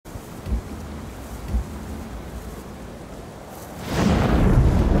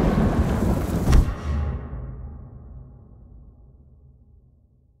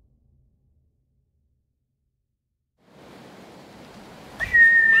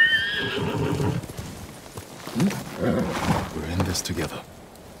We're in this together.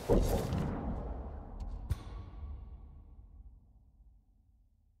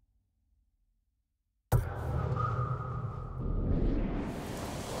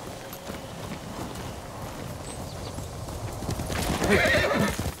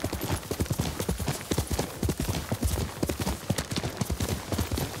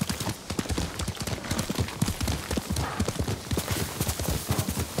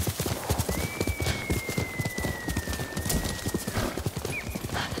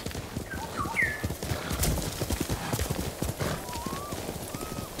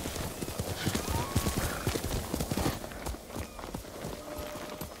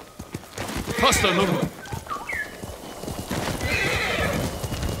 Faster, Lulu!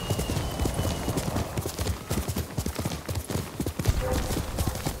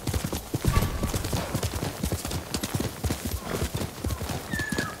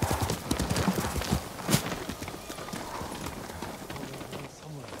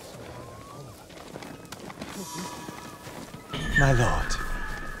 My lord,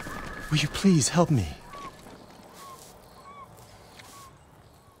 will you please help me?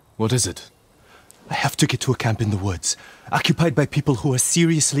 What is it? I have to get to a camp in the woods, occupied by people who are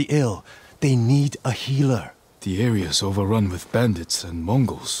seriously ill. They need a healer. The area's overrun with bandits and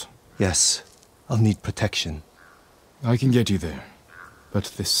Mongols. Yes, I'll need protection. I can get you there. But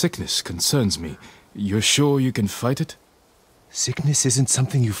the sickness concerns me. You're sure you can fight it? Sickness isn't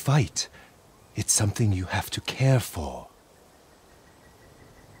something you fight. It's something you have to care for.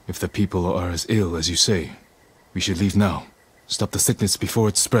 If the people are as ill as you say, we should leave now. Stop the sickness before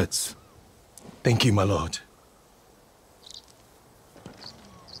it spreads. Thank you, my lord.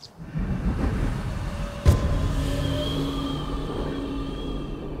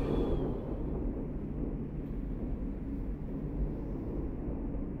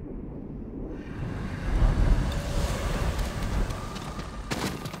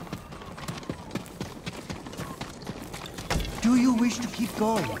 Do you wish to keep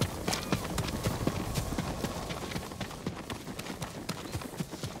going?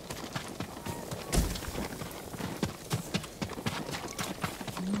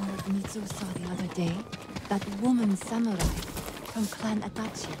 Mitsu saw the other day, that woman samurai from Clan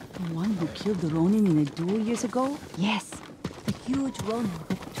Adachi. The one who killed the Ronin in a duel years ago? Yes, the huge Ronin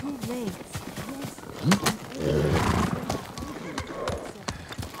with 2 legs. Yes.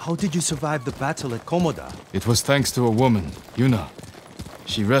 How did you survive the battle at Komoda? It was thanks to a woman, Yuna.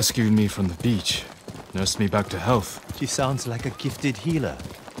 She rescued me from the beach, nursed me back to health. She sounds like a gifted healer.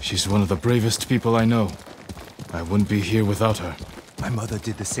 She's one of the bravest people I know. I wouldn't be here without her. My mother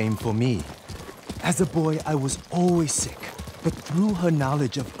did the same for me. As a boy, I was always sick, but through her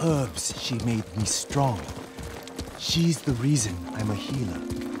knowledge of herbs, she made me strong. She's the reason I'm a healer.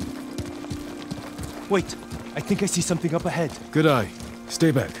 Wait, I think I see something up ahead. Good eye.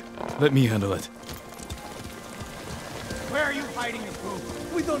 Stay back. Let me handle it. Where are you hiding your food?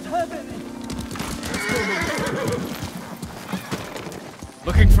 We don't have any.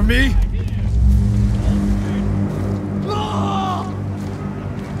 Looking for me?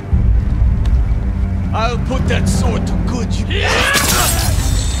 I'll put that sword to good use.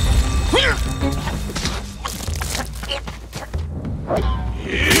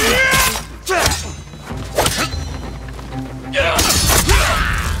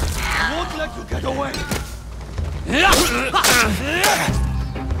 I won't let you get away.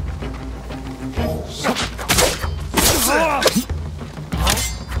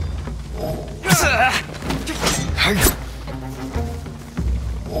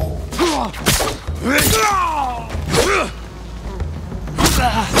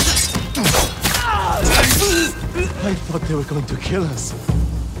 I thought they were going to kill us.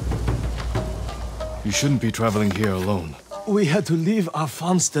 You shouldn't be traveling here alone. We had to leave our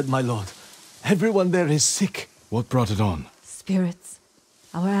farmstead, my lord. Everyone there is sick. What brought it on? Spirits.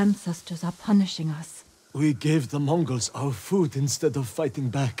 Our ancestors are punishing us. We gave the Mongols our food instead of fighting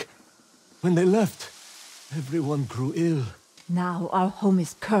back. When they left, everyone grew ill. Now our home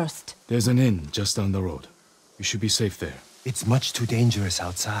is cursed. There's an inn just down the road. You should be safe there. It's much too dangerous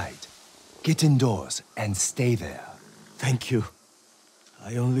outside. Get indoors and stay there. Thank you.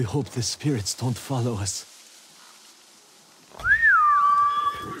 I only hope the spirits don't follow us.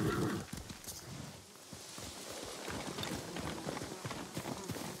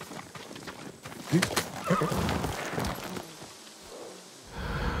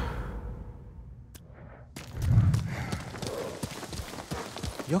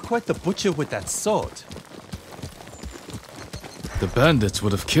 You're quite the butcher with that sword. The bandits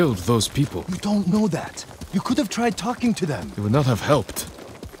would have killed those people. You don't know that. You could have tried talking to them. It would not have helped.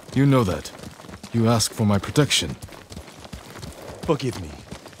 You know that. You ask for my protection. Forgive me.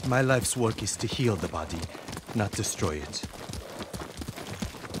 My life's work is to heal the body, not destroy it.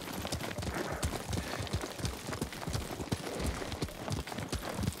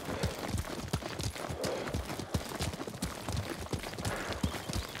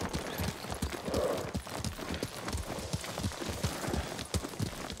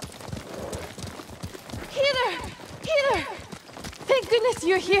 Healer! Thank goodness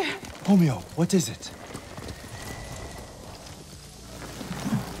you're here. Romeo, what is it?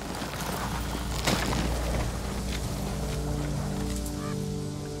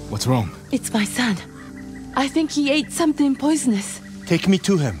 What's wrong? It's my son. I think he ate something poisonous. Take me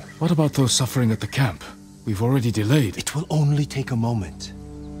to him. What about those suffering at the camp? We've already delayed. It will only take a moment.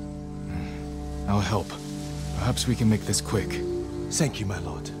 I'll help. Perhaps we can make this quick. Thank you, my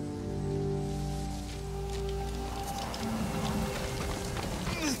lord.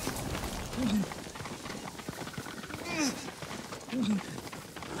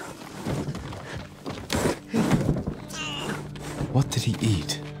 What did he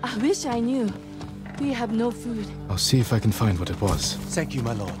eat? I wish I knew. We have no food. I'll see if I can find what it was. Thank you,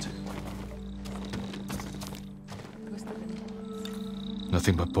 my lord.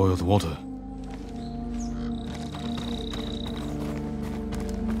 Nothing but boiled water.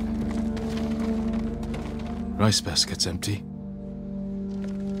 Rice basket's empty.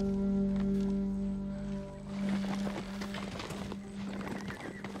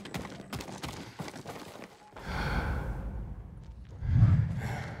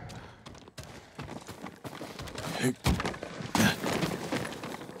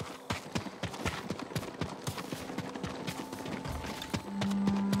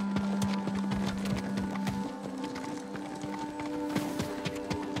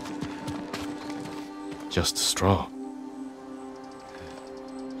 Just straw.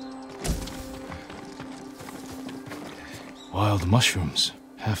 Wild mushrooms,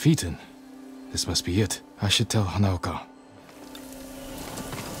 half eaten. This must be it. I should tell Hanaoka.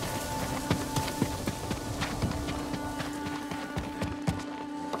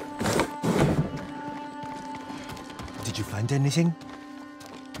 Did you find anything?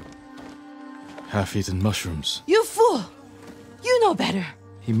 Half-eaten mushrooms. You fool! You know better.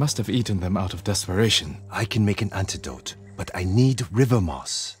 He must have eaten them out of desperation. I can make an antidote, but I need river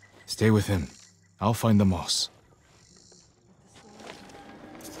moss. Stay with him. I'll find the moss.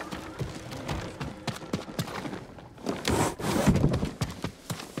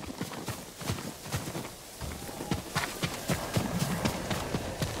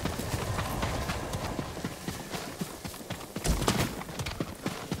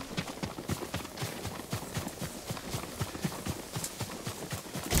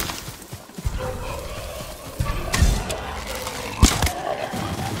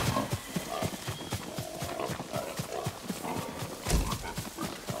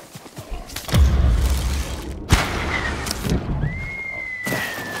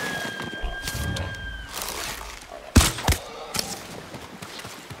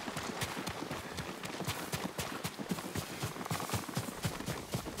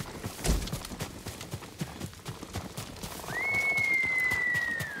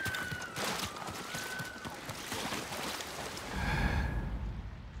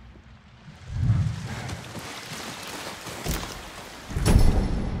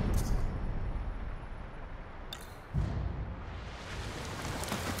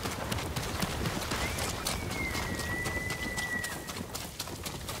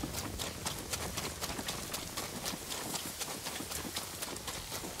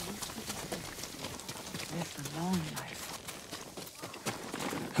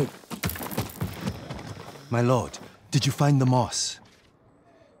 My lord, did you find the moss?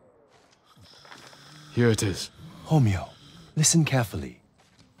 Here it is. Romeo, listen carefully.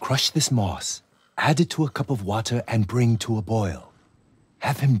 Crush this moss, add it to a cup of water and bring to a boil.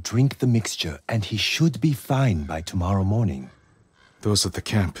 Have him drink the mixture and he should be fine by tomorrow morning. Those at the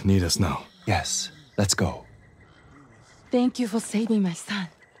camp need us now. Yes, let's go. Thank you for saving my son.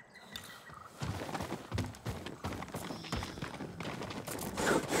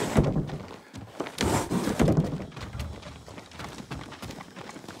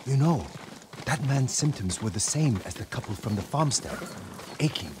 You know, that man's symptoms were the same as the couple from the farmstead.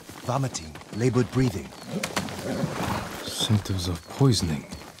 Aching, vomiting, labored breathing. Symptoms of poisoning.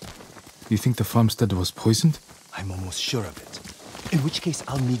 You think the farmstead was poisoned? I'm almost sure of it. In which case,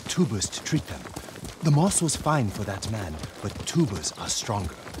 I'll need tubers to treat them. The moss was fine for that man, but tubers are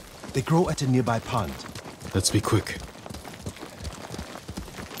stronger. They grow at a nearby pond. Let's be quick.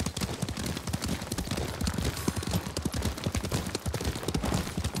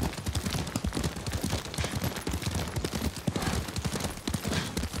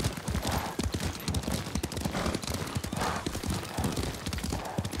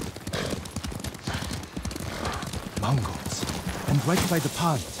 Mongols. And right by the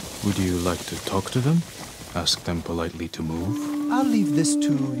pond. Would you like to talk to them? Ask them politely to move? I'll leave this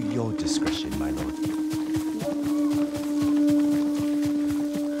to your discretion, my lord.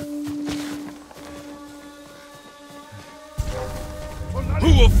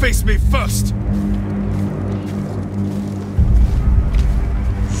 Who will face me first?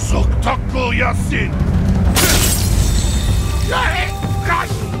 Soktaku Yasin!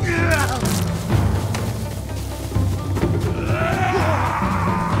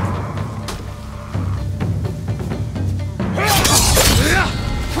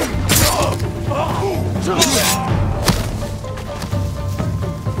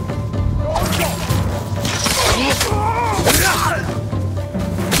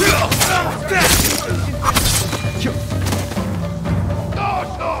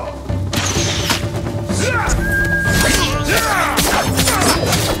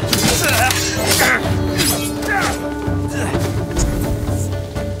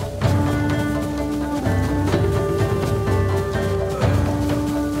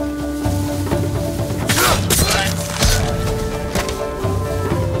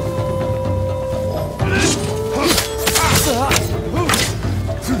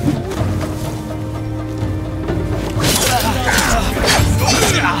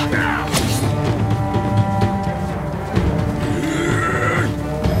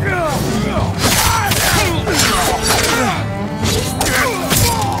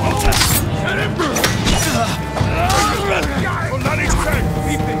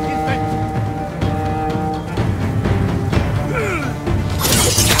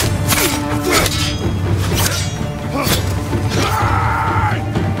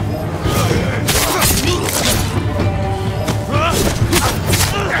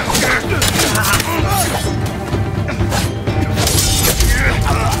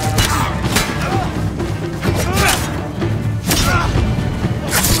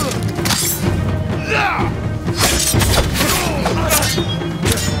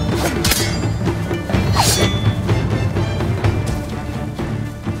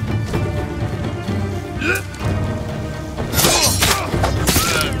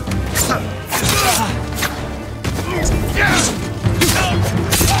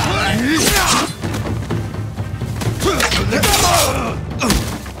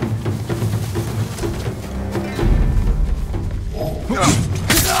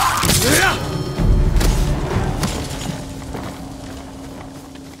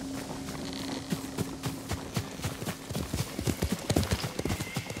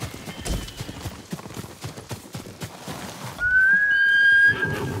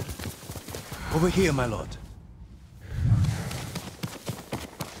 Over here, my lord.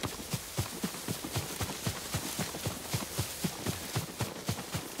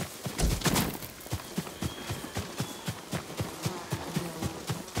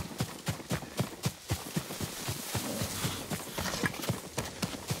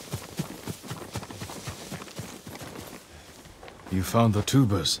 You found the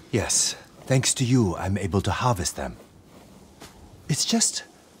tubers. Yes. Thanks to you, I'm able to harvest them. It's just...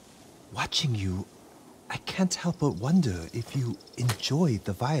 watching you, I can't help but wonder if you enjoy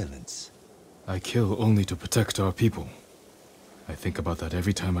the violence. I kill only to protect our people. I think about that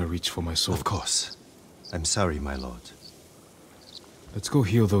every time I reach for my sword. Of course. I'm sorry, my lord. Let's go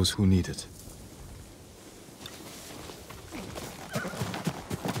heal those who need it.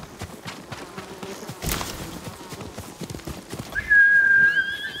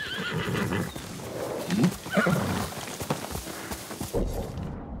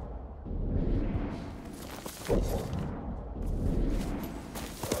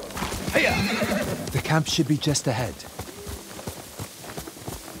 The camp should be just ahead.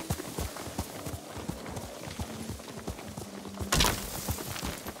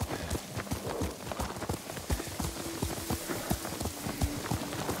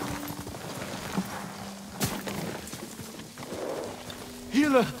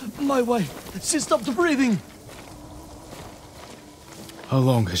 Healer, my wife, she stopped breathing. How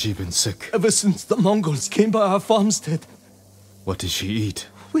long has she been sick? Ever since the Mongols came by our farmstead, What did she eat?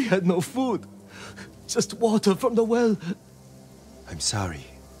 we had no food. Just water from the well. I'm sorry.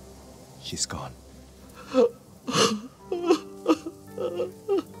 She's gone.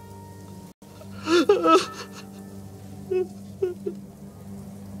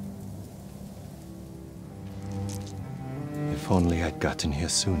 If only I'd gotten here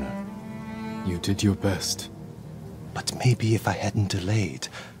sooner. You did your best. But maybe if I hadn't delayed,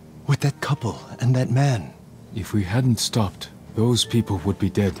 with that couple and that man. If we hadn't stopped, those people would be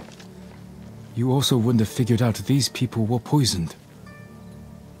dead. You also wouldn't have figured out these people were poisoned.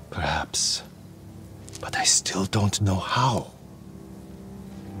 Perhaps. but I still don't know how.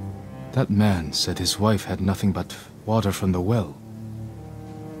 That man said his wife had nothing but water from the well.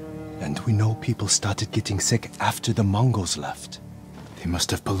 And we know people started getting sick after the Mongols left. They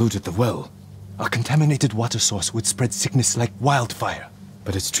must have polluted the well. A contaminated water source would spread sickness like wildfire.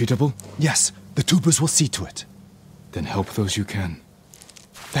 But it's treatable? Yes, the tubers will see to it. Then help those you can.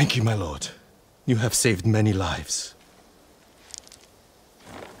 Thank you, my lord. You have saved many lives.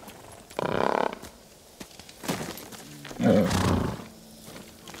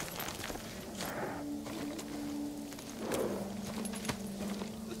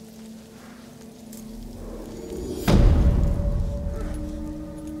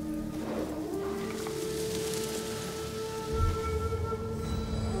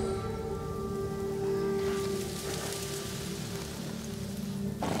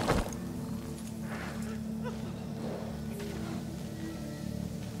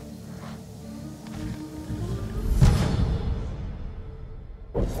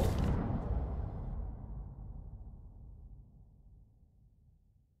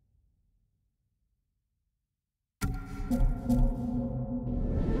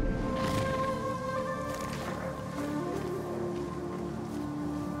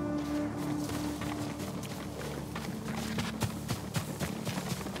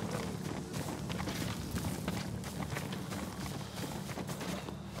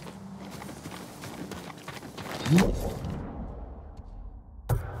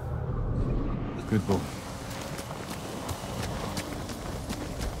 Good boy.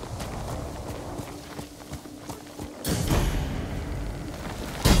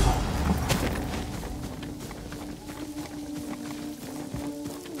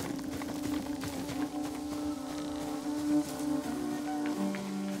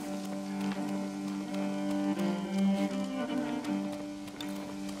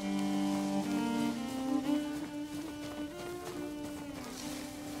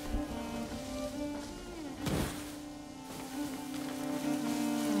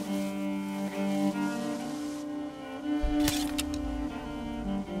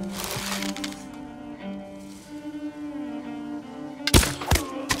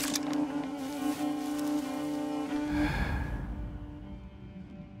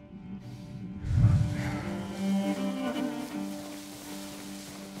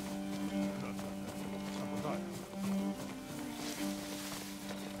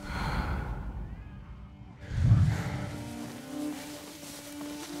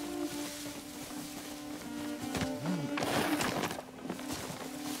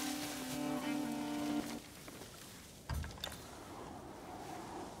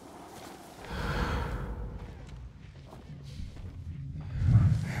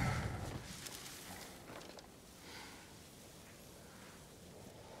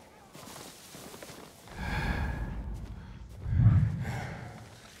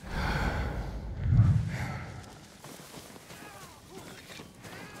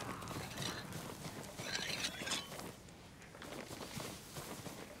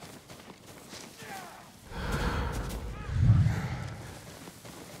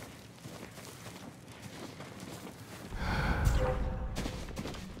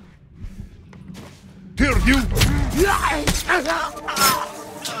 Here, you!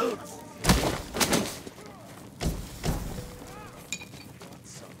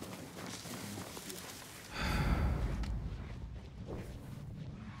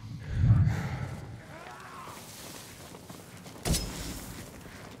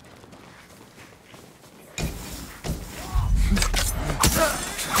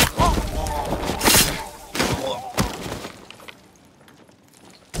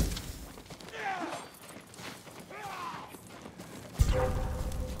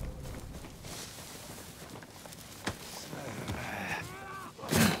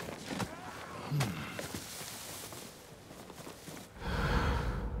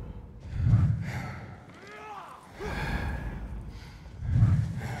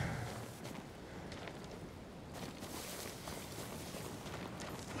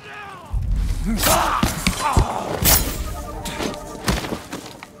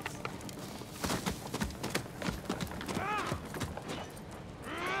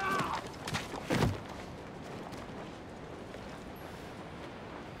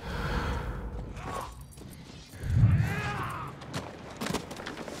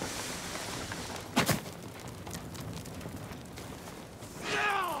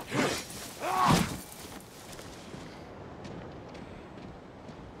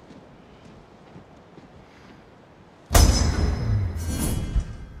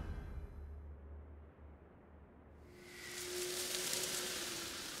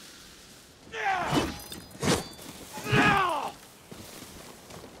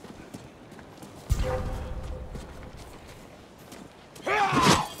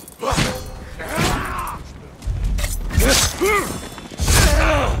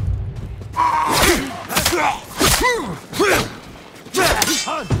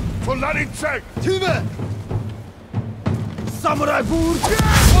 Rtx! Tübe! Samurai Bur!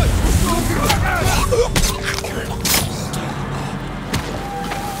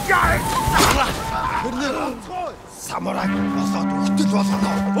 Samurai болоод өгтөл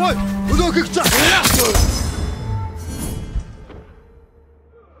болгоно. Ой, өнөөгч чаа.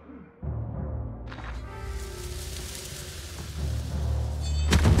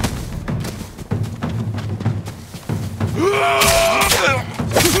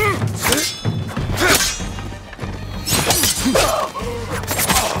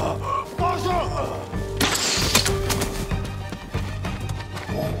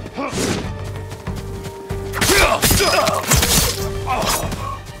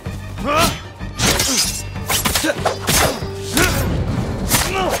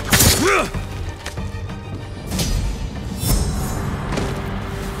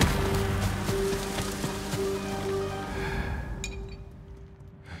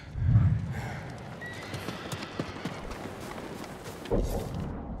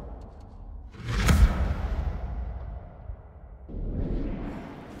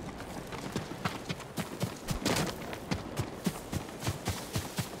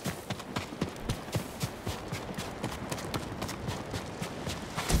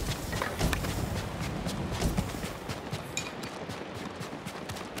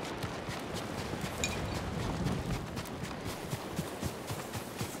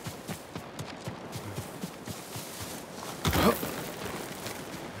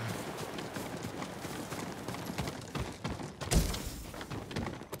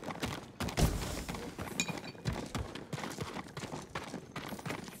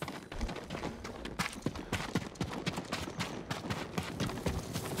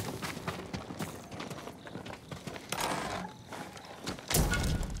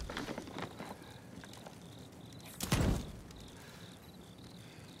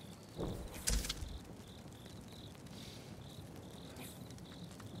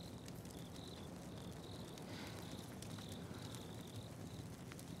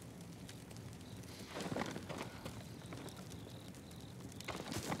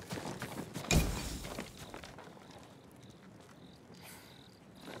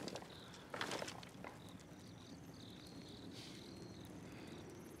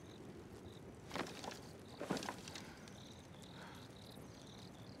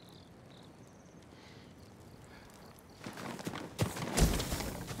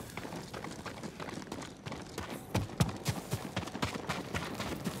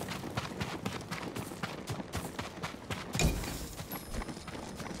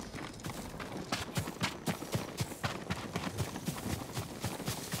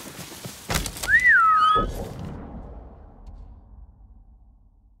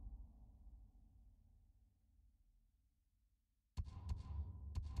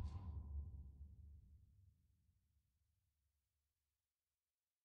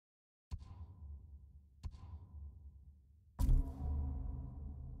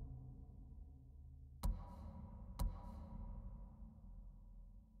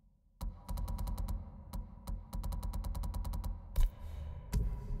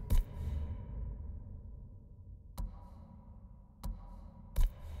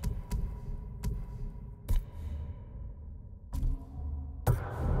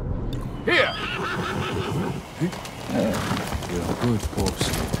 Here! You're a good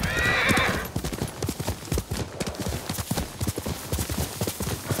corpse.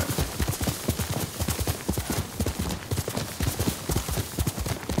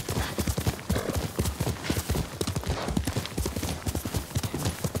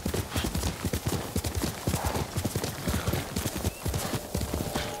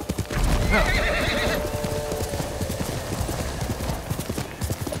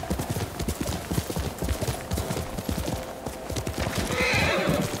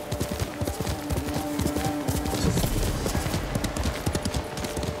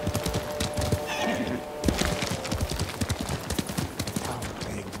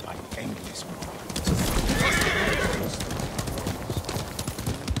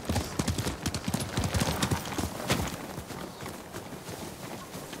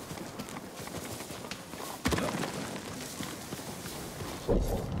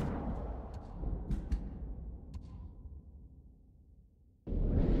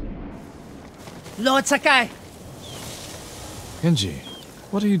 Lord Sakai, Genji,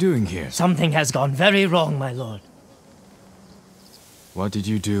 what are you doing here? something has gone very wrong, my lord. What did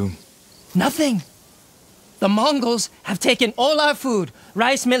you do? Nothing. The Mongols have taken all our food,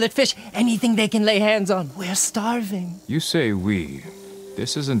 rice, millet, fish, anything they can lay hands on. We're starving. You say we.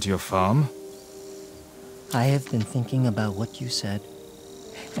 This isn't your farm. I have been thinking about what you said.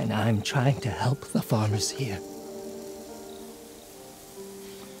 And I'm trying to help the farmers here.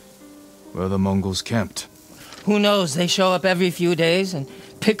 Where the Mongols camped. Who knows? They show up every few days and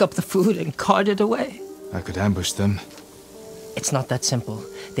pick up the food and cart it away. I could ambush them. It's not that simple.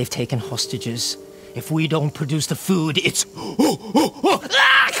 They've taken hostages. If we don't produce the food, it's...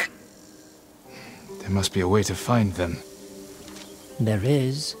 There must be a way to find them. There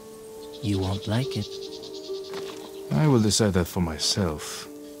is. You won't like it. I will decide that for myself.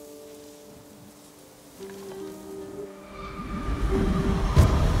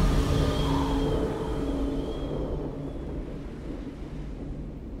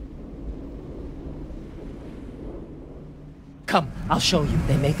 Come, I'll show you.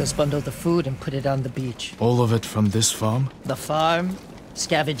 They make us bundle the food and put it on the beach. All of it from this farm? The farm,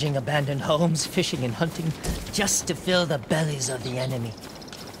 scavenging abandoned homes, fishing and hunting, just to fill the bellies of the enemy.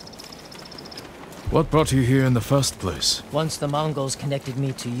 What brought you here in the first place? Once the Mongols connected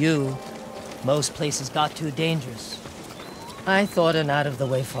me to you, most places got too dangerous. I thought an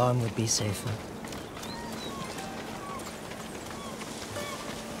out-of-the-way farm would be safer.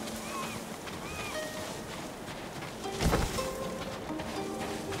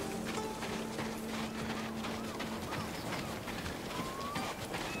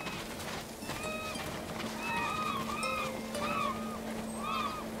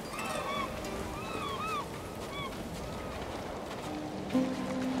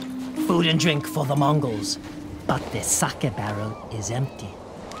 Food and drink for the Mongols, but the sake barrel is empty.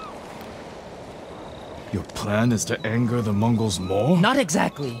 Your plan is to anger the Mongols more? Not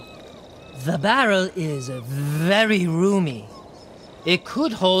exactly. The barrel is very roomy. It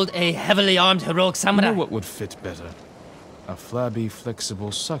could hold a heavily armed heroic You samurai. know what would fit better? A flabby,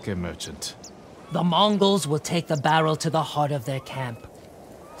 flexible sake merchant. The Mongols will take the barrel to the heart of their camp.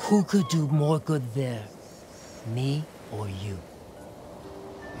 Who could do more good there? Me or you?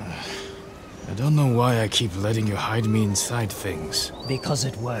 I don't know why I keep letting you hide me inside things. Because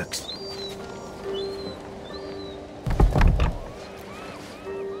it works.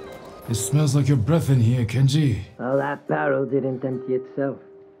 It smells like your breath in here, Kenji. Well, that barrel didn't empty itself.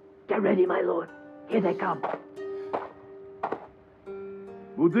 Get ready, my lord. Here they come.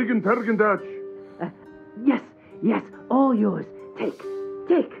 Budigen Tergendach. Yes, all yours. Take.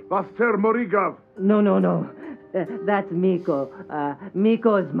 Vaster Morigav. No. That's Miko.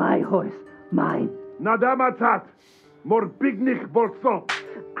 Miko is my horse. Mine. Nadamatat. Morbignik Bolson.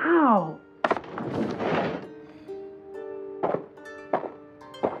 Ow!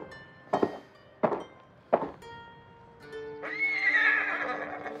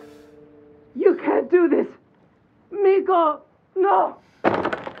 You can't do this! Miko! No!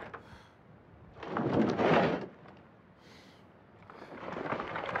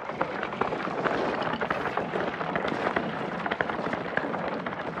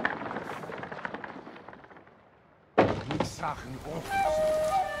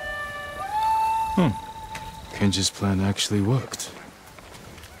 Kenji's plan actually worked.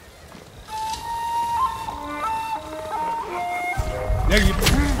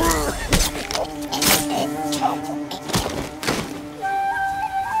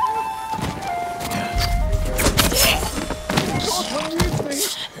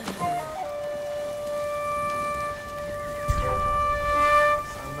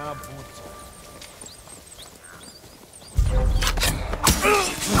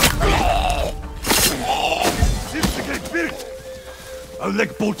 Oleg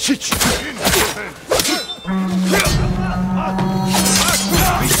Bolchich.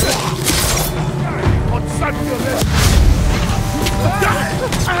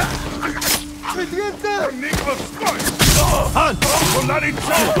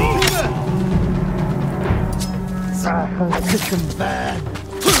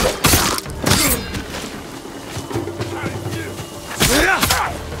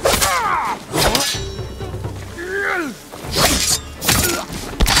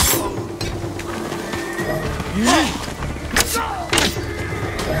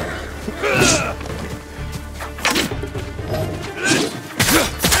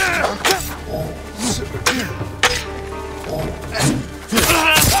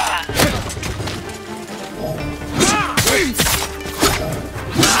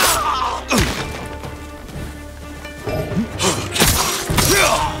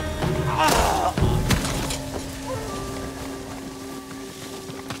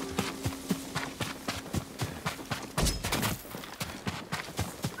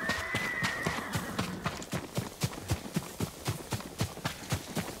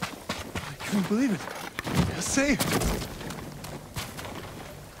 I can't believe it. You're safe.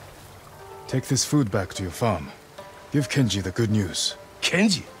 Take this food back to your farm. Give Kenji the good news.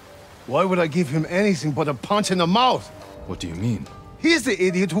 Kenji, why would I give him anything but a punch in the mouth? What do you mean? He's the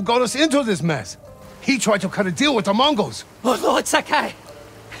idiot who got us into this mess. He tried to cut a deal with the Mongols. Oh, Lord Sakai!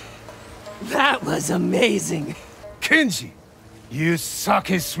 That was amazing. Kenji, you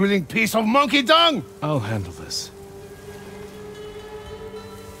sucky-swilling piece of monkey dung! I'll handle this.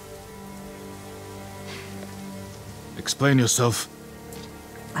 Explain yourself.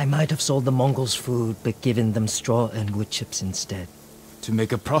 I might have sold the Mongols food, but given them straw and wood chips instead. To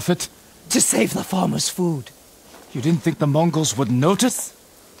make a profit? To save the farmers' food. You didn't think the Mongols would notice?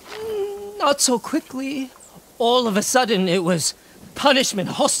 Not so quickly. All of a sudden, it was punishment,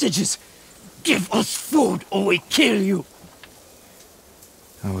 hostages. Give us food or we kill you.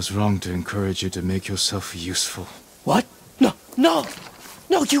 I was wrong to encourage you to make yourself useful. What? No,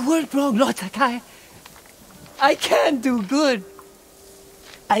 you weren't wrong, Lord Sakai. I can do good.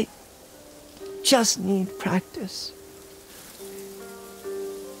 I just need practice.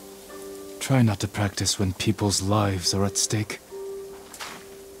 Try not to practice when people's lives are at stake.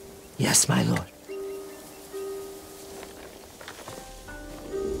 Yes, my lord.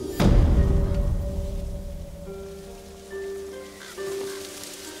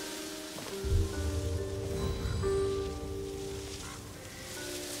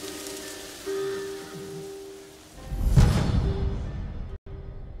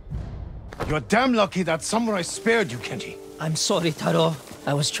 You're damn lucky that samurai spared you, Kenji. I'm sorry, Taro.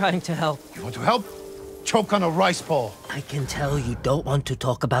 I was trying to help. You want to help? Choke on a rice ball. I can tell you don't want to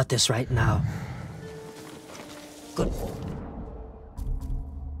talk about this right now. Good.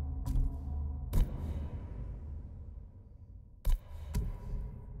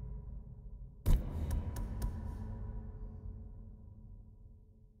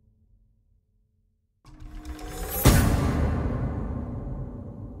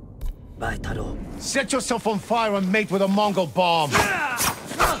 Bye, Taro. Set yourself on fire and mate with a Mongol bomb.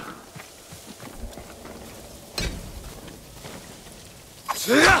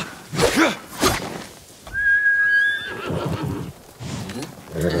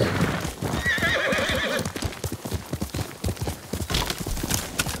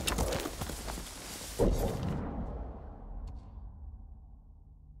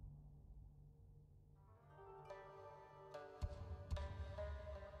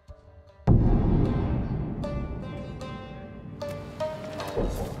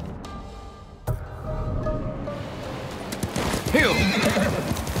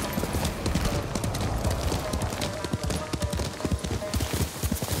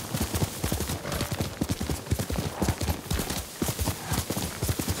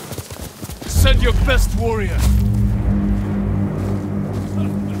 Send your best warrior.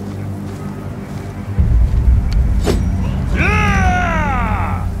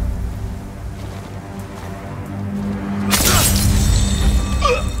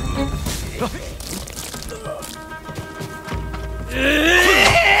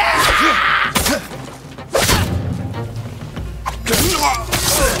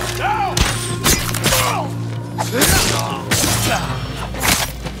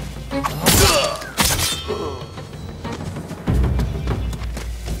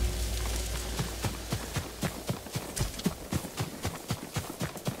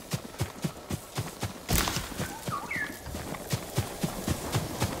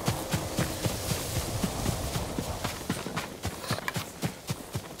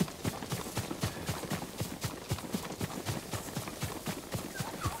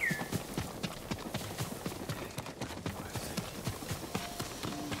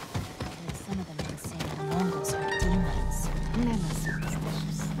 Some of them been saying the Mongols are demons.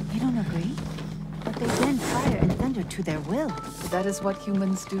 You don't agree? But they bend fire and thunder to their will. That is what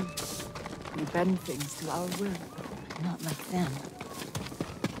humans do. We bend things to our will. Not like them.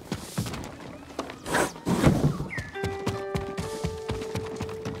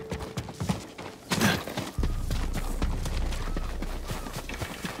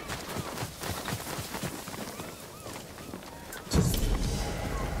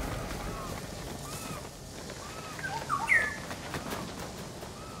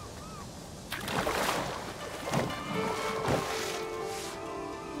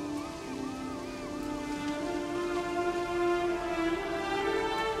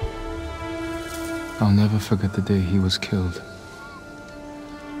 I'll never forget the day he was killed.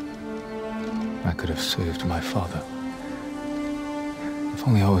 I could have saved my father. If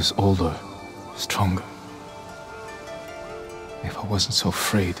only I was older, stronger. If I wasn't so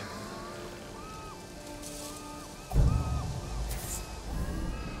afraid.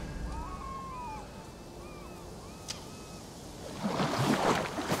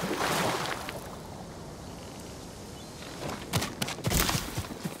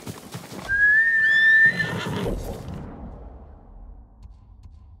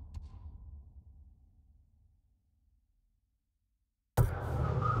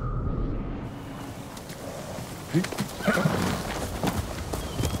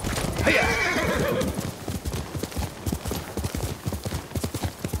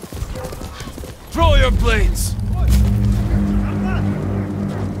 their blades!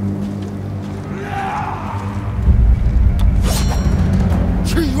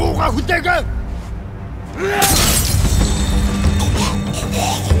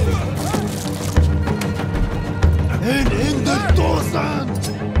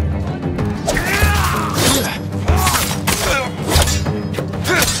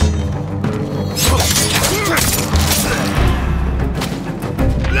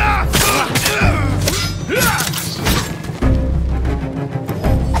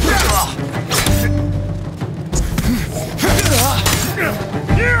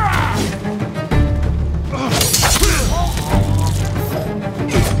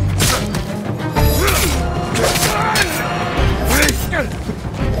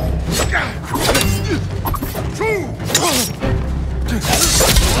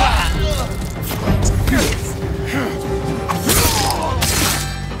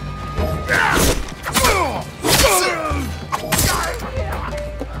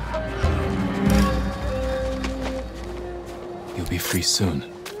 You'll be free soon.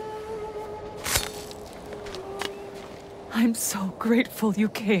 I'm so grateful you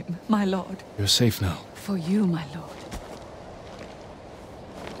came, my lord. You're safe now. For you, my lord.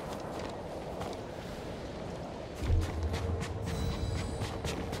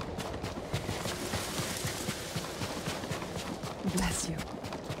 Bless you.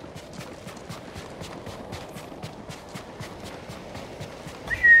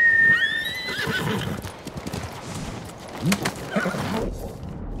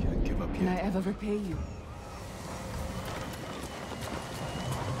 Can't give up Can I yet. ever repay you?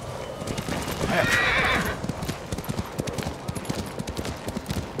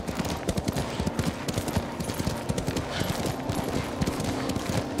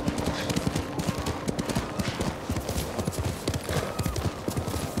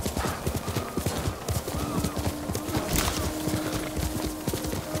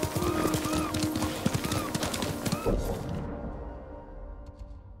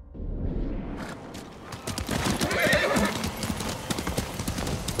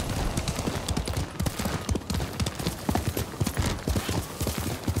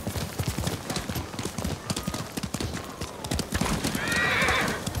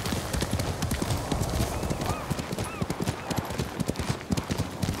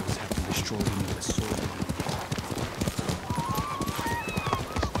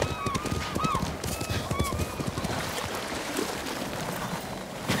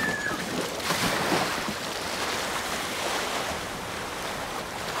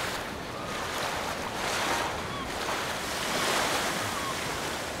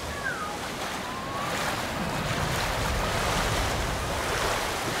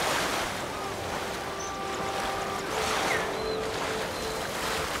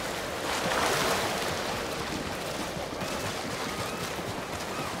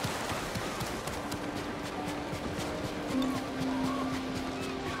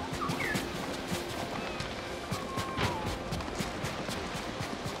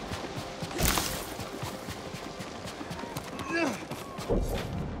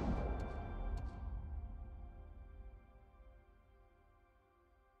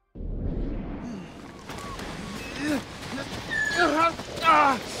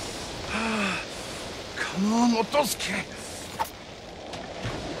 Come on, Otosuke.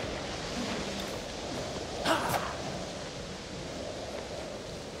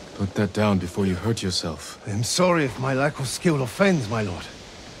 Put that down before you hurt yourself. I'm sorry if my lack of skill offends, my lord.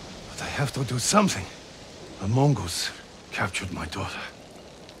 But I have to do something. The Mongols captured my daughter.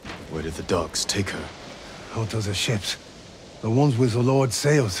 Where did the dogs take her? Out of the ships. The ones with the Lord's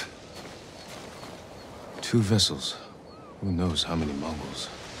sails. 2 vessels. Who knows how many Mongols?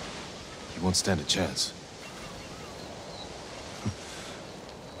 You won't stand a chance.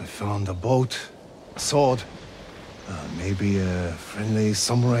 I found a boat, a sword. Maybe a friendly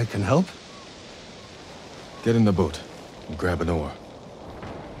samurai can help? Get in the boat and grab an oar.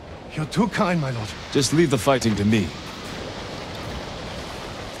 You're too kind, my lord. Just leave the fighting to me.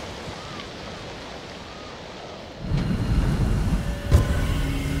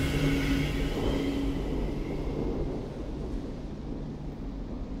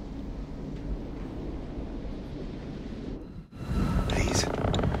 Please,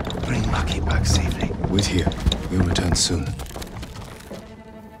 bring Maki back safely. Wait here. We'll return soon.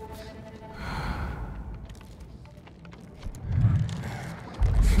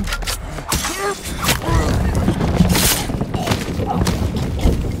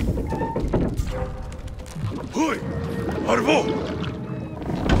 Hui! Arvo!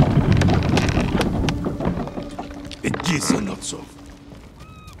 Иди, Санацов.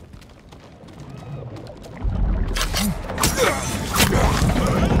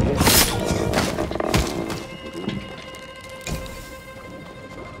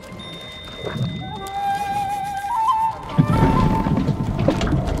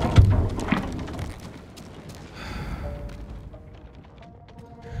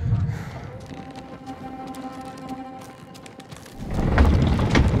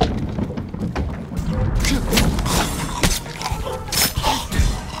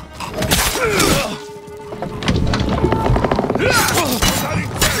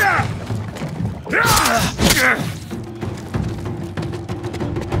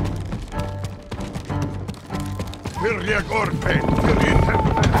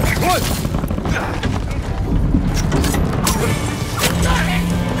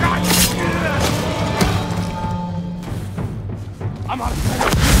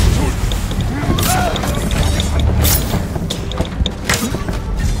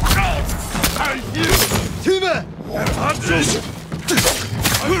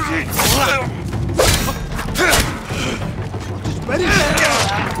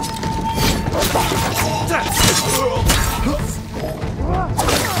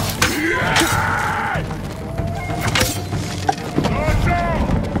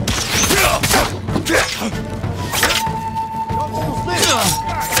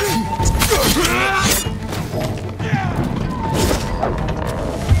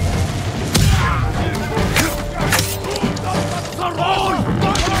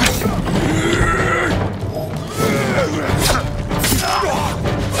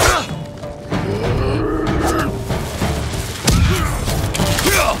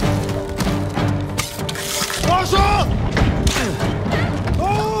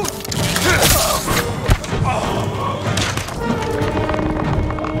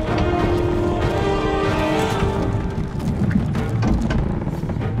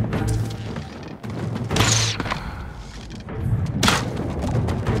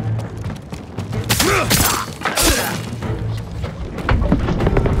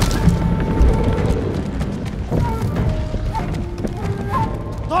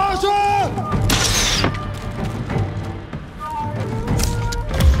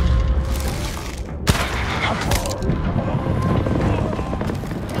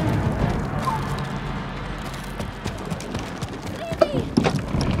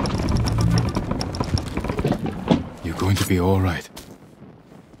 You're going to be all right.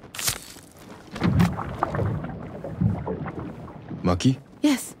 Maki,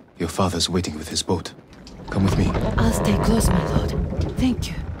 Yes, your father's waiting with his boat. Come with me. I'll stay close, my lord. Thank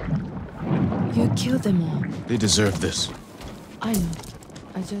you. You killed them all. They deserve this. I know.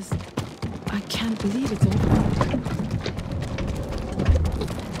 I can't believe it's over.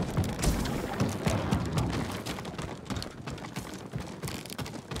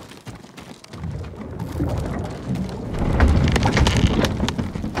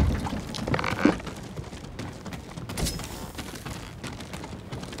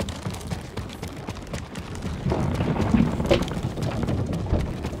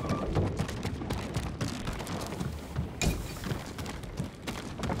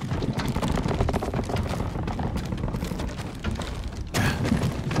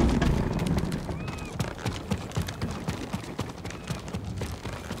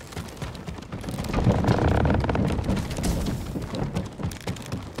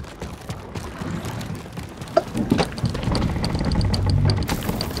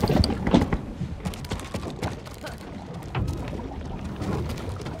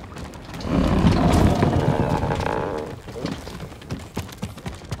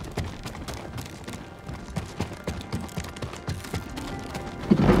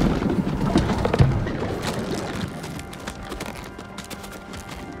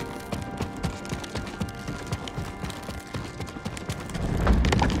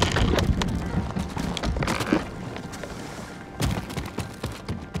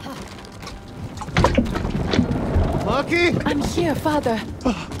 I'm here, father.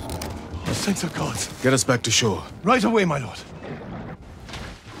 Thanks of God. Get us back to shore. Right away, my lord.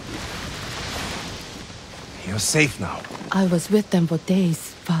 You're safe now. I was with them for days,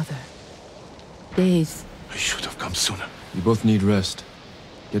 father. Days. I should have come sooner. You both need rest.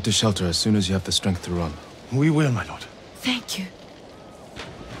 Get to shelter as soon as you have the strength to run. We will, my lord. Thank you.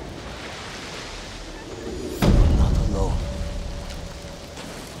 Not alone.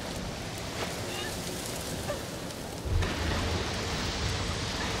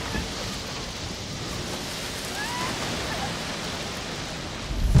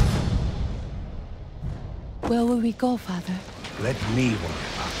 Where will we go, father? Let me worry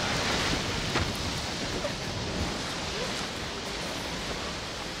about that.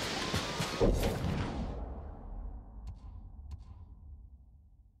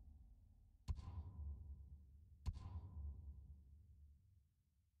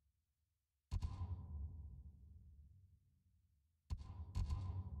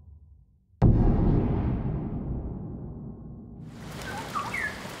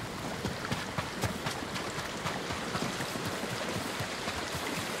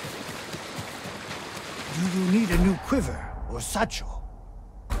 Do you need a new quiver or satchel?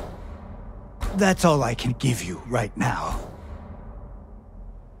 That's all I can give you right now.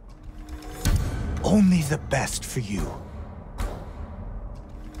 Only the best for you.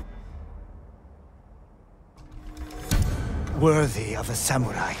 worthy of a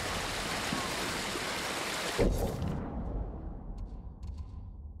samurai.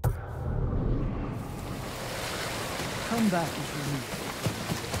 Come back if you need.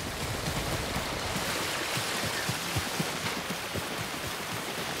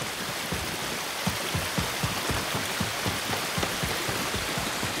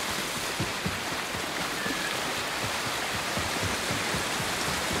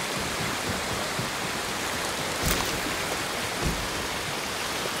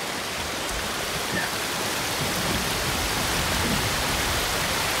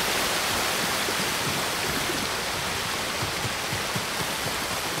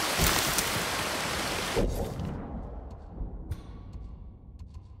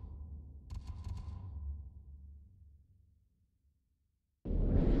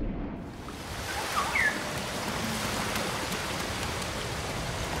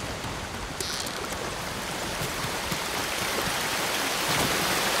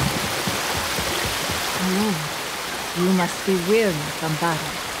 You must be weary from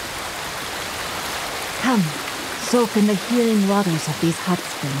battle. Come, soak in the healing waters of these hot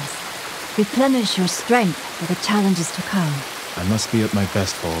springs. Replenish your strength for the challenges to come. I must be at my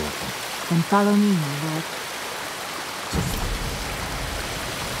best for all of them. Then follow me, my lord.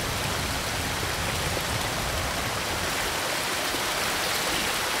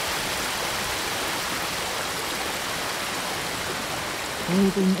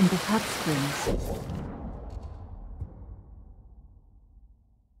 Bathing in the hot springs.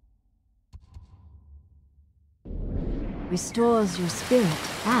 Restores your spirit,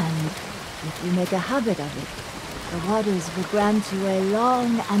 and if you make a habit of it, the waters will grant you a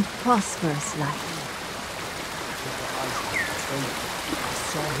long and prosperous life. I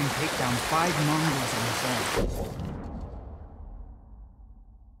saw him take down 5 Mongols on his own.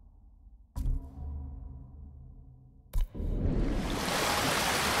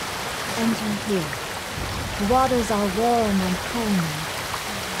 Enter here. The waters are warm and calming.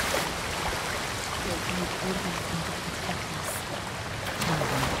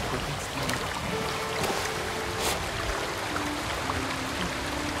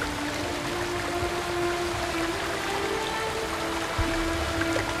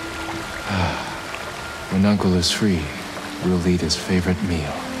 When Uncle is free, we'll eat his favorite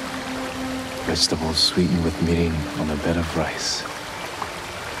meal. Vegetables sweetened with mirin on a bed of rice.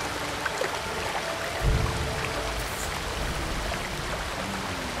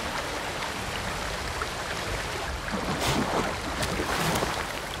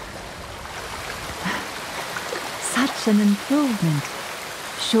 Such an improvement.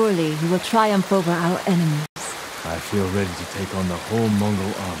 Surely you will triumph over our enemies. I feel ready to take on the whole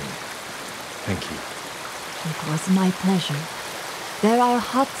Mongol army. Thank you. It was my pleasure. There are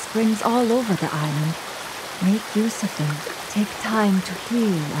hot springs all over the island. Make use of them. Take time to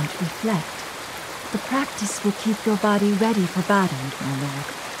heal and reflect. The practice will keep your body ready for battle, my lord.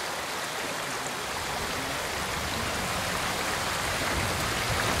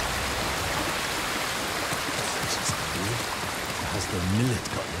 Has the millet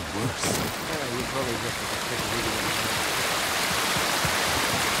gotten worse? Yeah, you probably just take a video.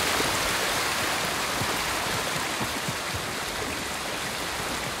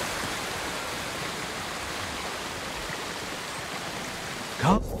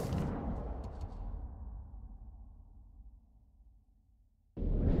 Come.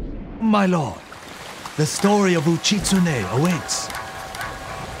 My lord, the story of Uchitsune awaits.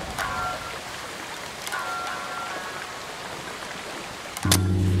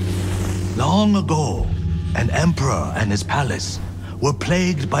 Long ago, an emperor and his palace were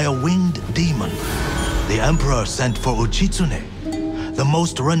plagued by a winged demon. The emperor sent for Uchitsune, the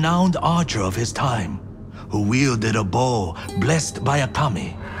most renowned archer of his time, who wielded a bow blessed by a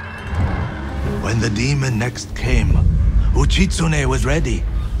kami. When the demon next came, Uchitsune was ready,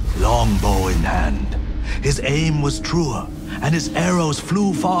 longbow in hand. His aim was truer, and his arrows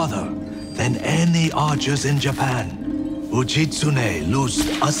flew farther than any archers in Japan. Uchitsune loosed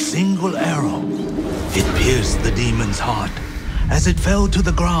a single arrow. It pierced the demon's heart. As it fell to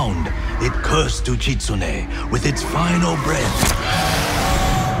the ground, it cursed Uchitsune with its final breath.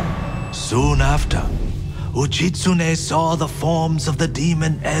 Soon after, Uchitsune saw the forms of the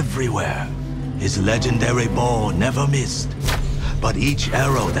demon everywhere. His legendary bow never missed, but each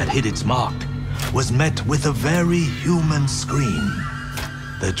arrow that hit its mark was met with a very human scream.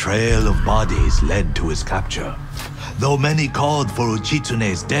 The trail of bodies led to his capture. Though many called for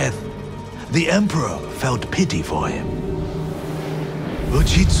Uchitsune's death, the emperor felt pity for him.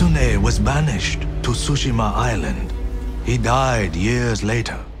 Uchitsune was banished to Tsushima Island. He died years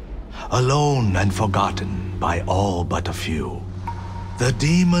later. alone and forgotten by all but a few. The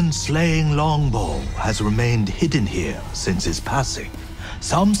demon-slaying longbow has remained hidden here since his passing.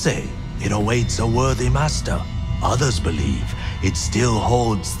 Some say it awaits a worthy master. Others believe it still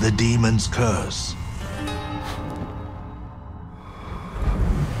holds the demon's curse.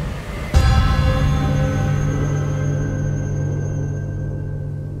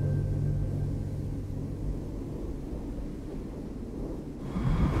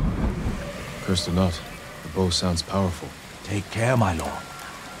 Cursed or not, the bow sounds powerful. Take care, my lord.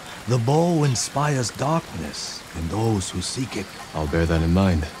 The bow inspires darkness in those who seek it. I'll bear that in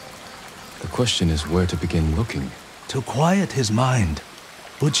mind. The question is where to begin looking. To quiet his mind,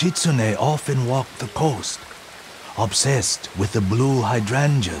 Uchitsune often walked the coast, obsessed with the blue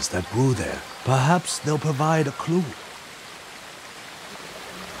hydrangeas that grew there. Perhaps they'll provide a clue.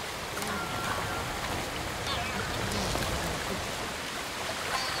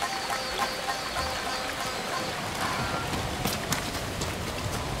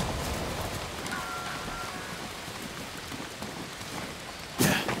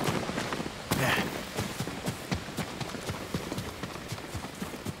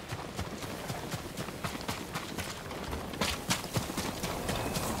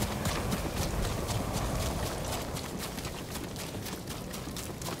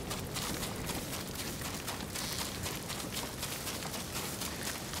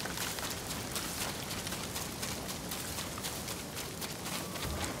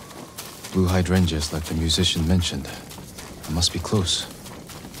 Blue hydrangeas like the musician mentioned. I must be close.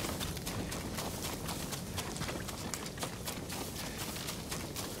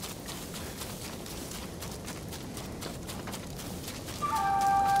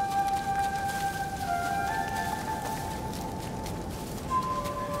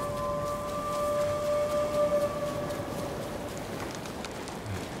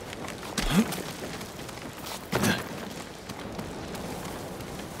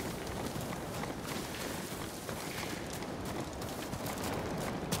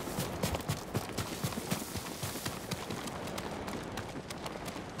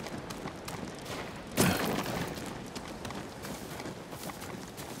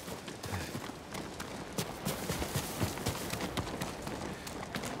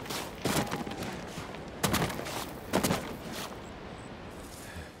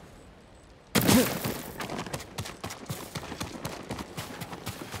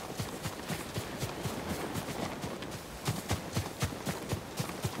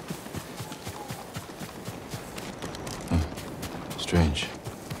 Strange.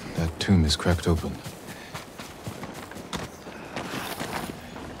 That tomb is cracked open.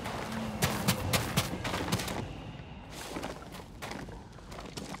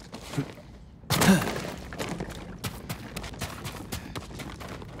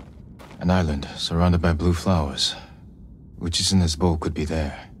 An island surrounded by blue flowers. Uchitsune's bow could be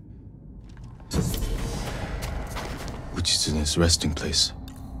there. Uchitsune's resting place.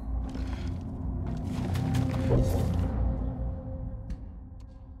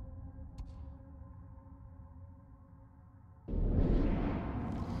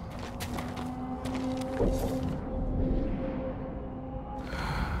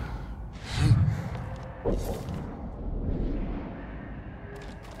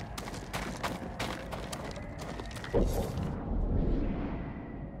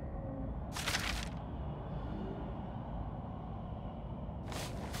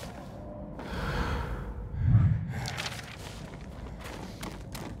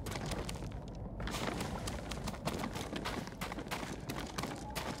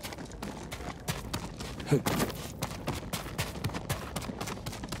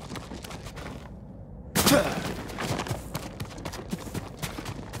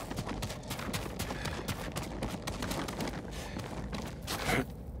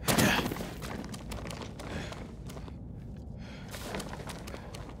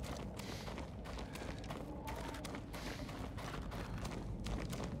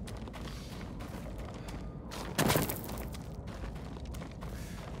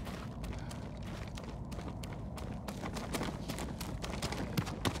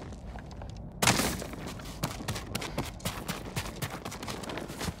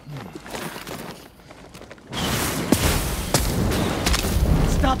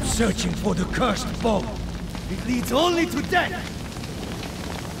 Stop searching for the cursed bow. It leads only to death.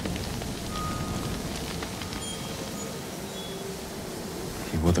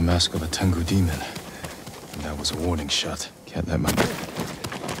 He wore the mask of a Tengu demon. And that was a warning shot. Can't let my...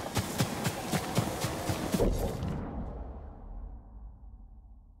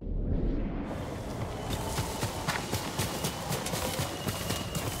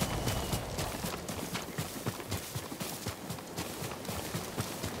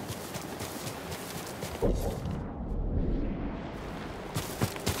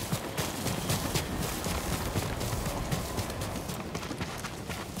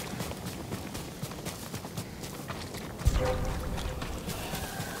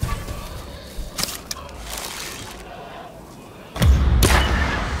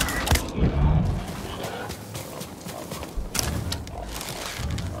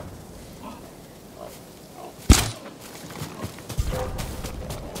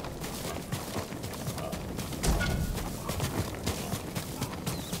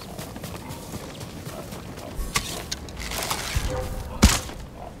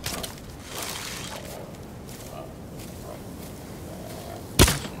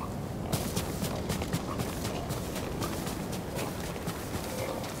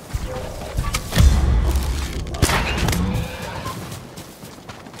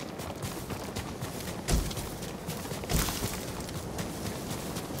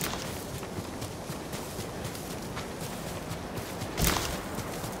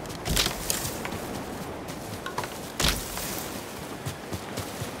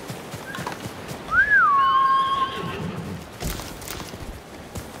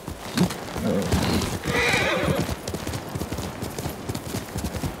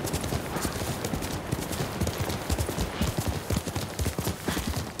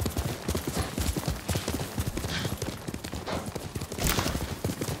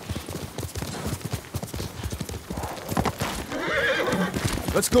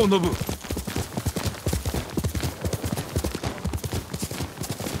 Let's go, Nobu.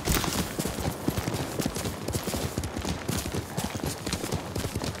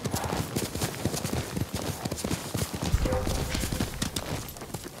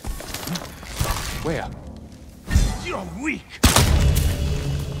 Where? You're weak.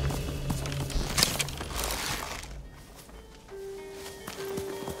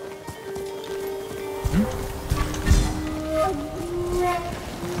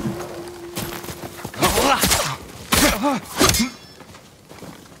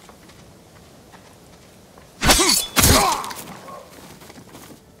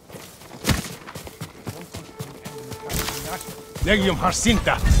 Legium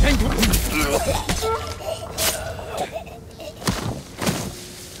Harsinta. Legium Harsinta.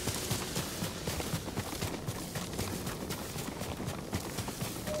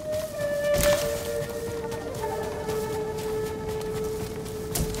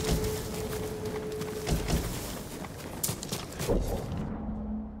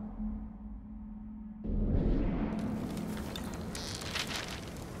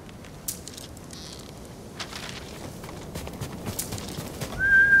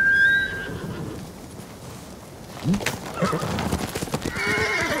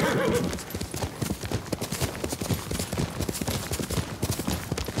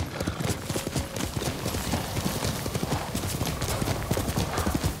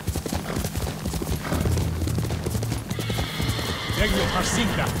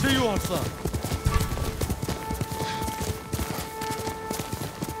 To you, son.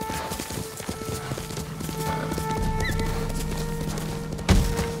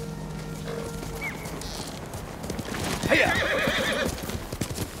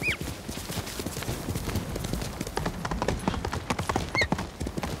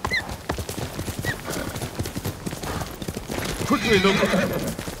 Quickly, look.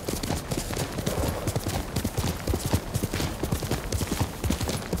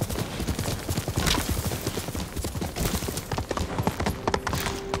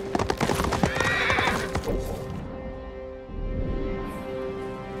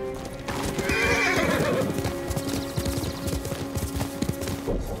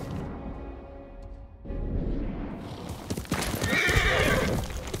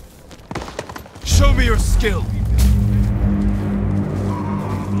 Show me your skill.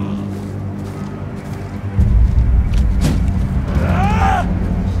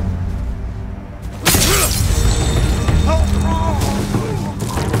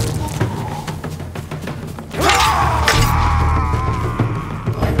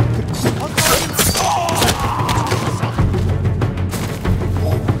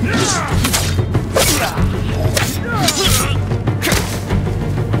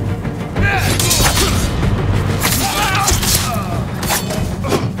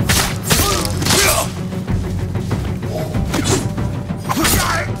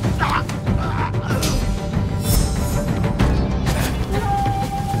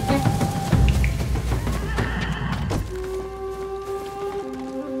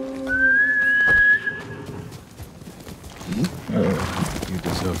 You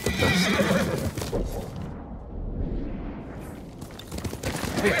deserve the best.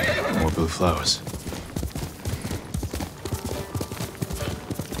 More blue flowers.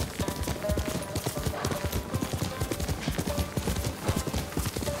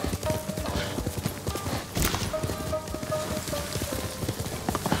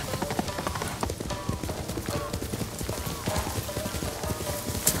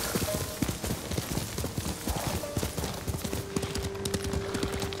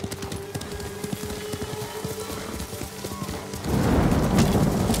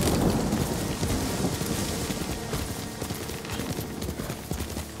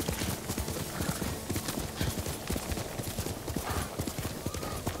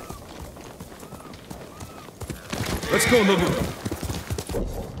 Let's go, Nobu.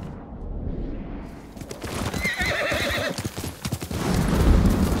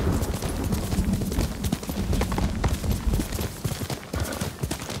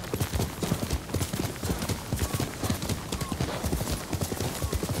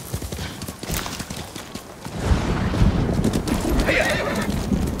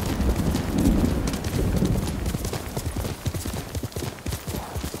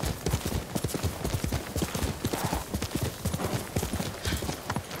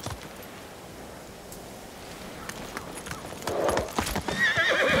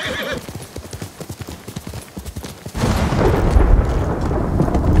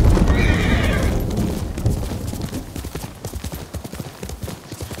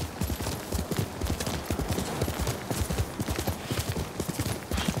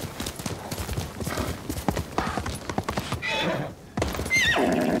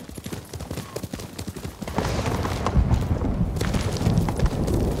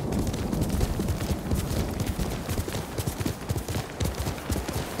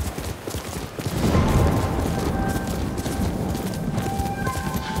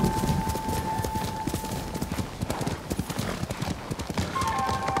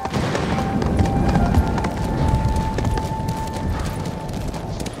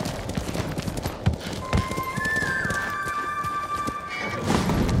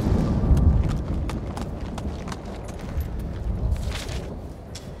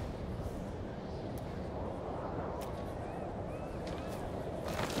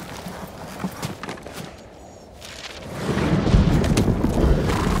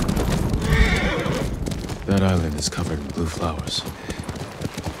 That island is covered in blue flowers.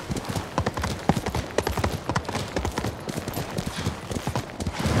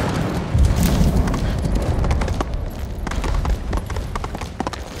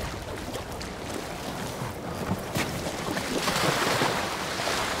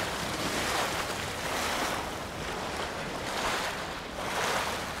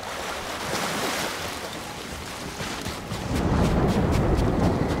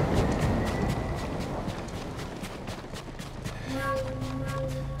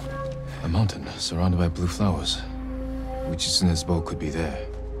 A mountain surrounded by blue flowers. Uchitsune's bow could be there.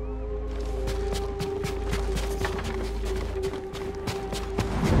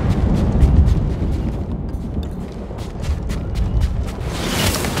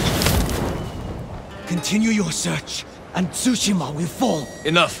 Continue your search, and Tsushima will fall.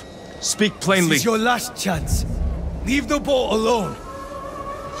 Enough. Speak plainly. This is your last chance. Leave the boat alone.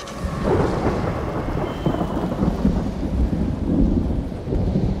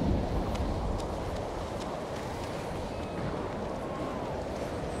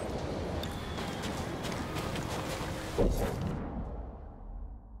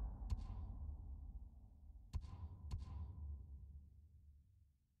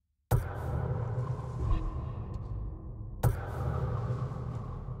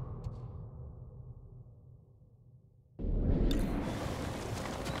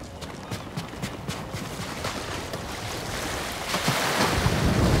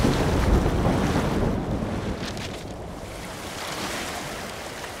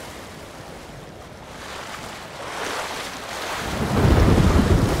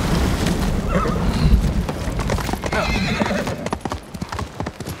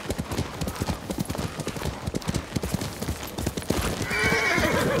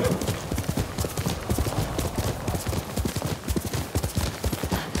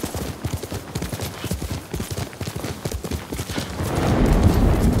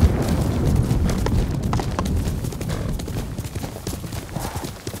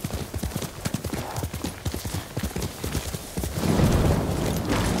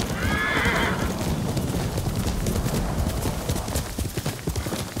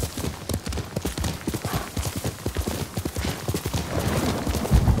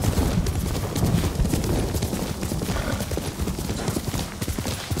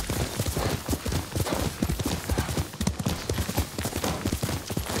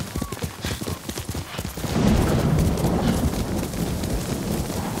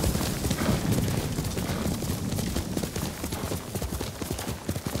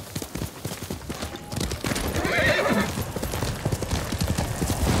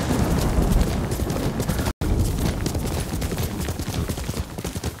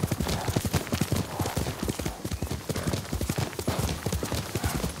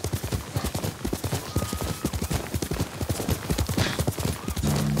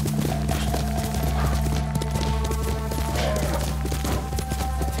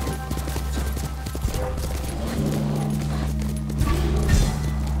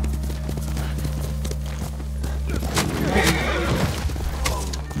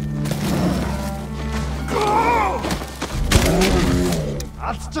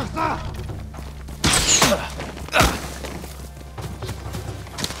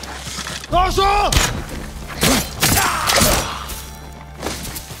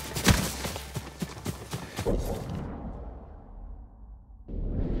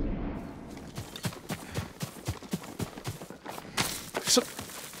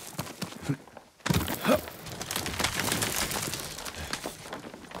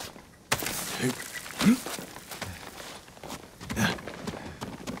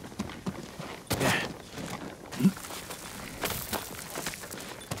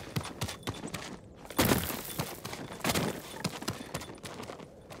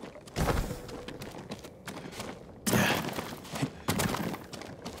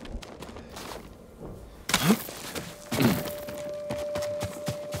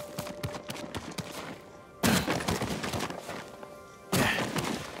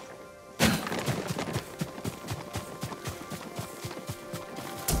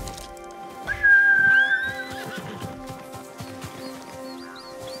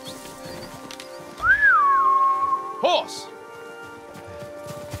 Horse!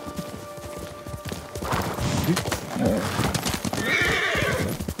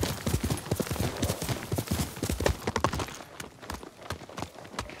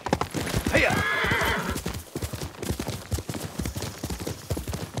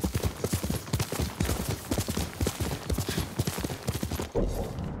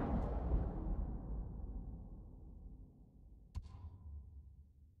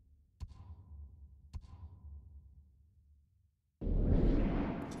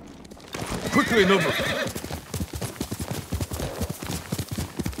 Quickly, Noble.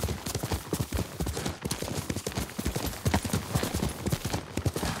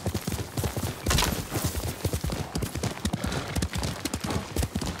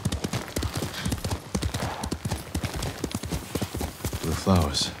 Blue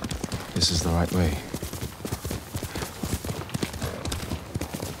flowers. This is the right way.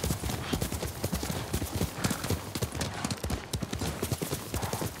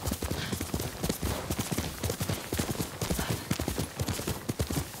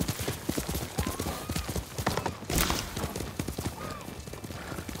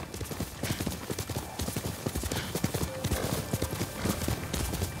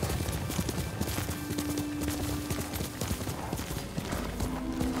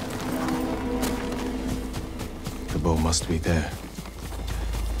 The bow must be there.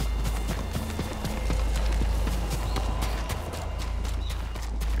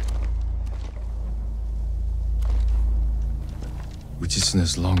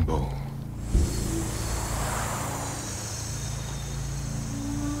 Wichisner's longbow.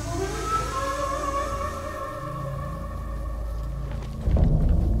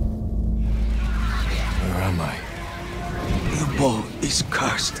 Where am I? The bow is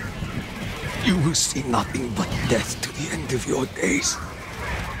cursed. You will see nothing but death to the end of your days.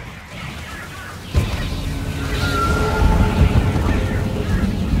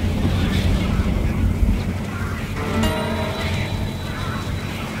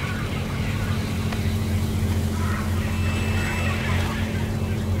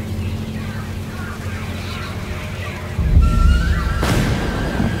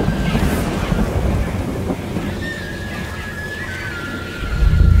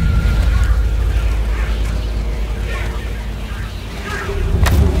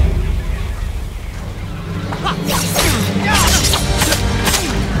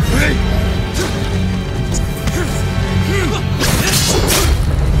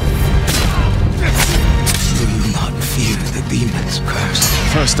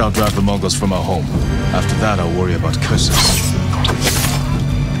 First, I'll drive the Mongols from our home. After that, I'll worry about curses.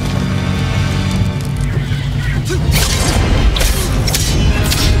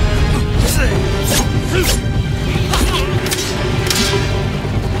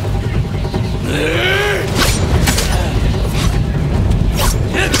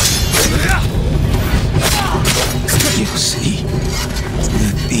 You see,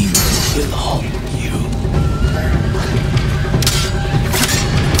 the demons will haunt you.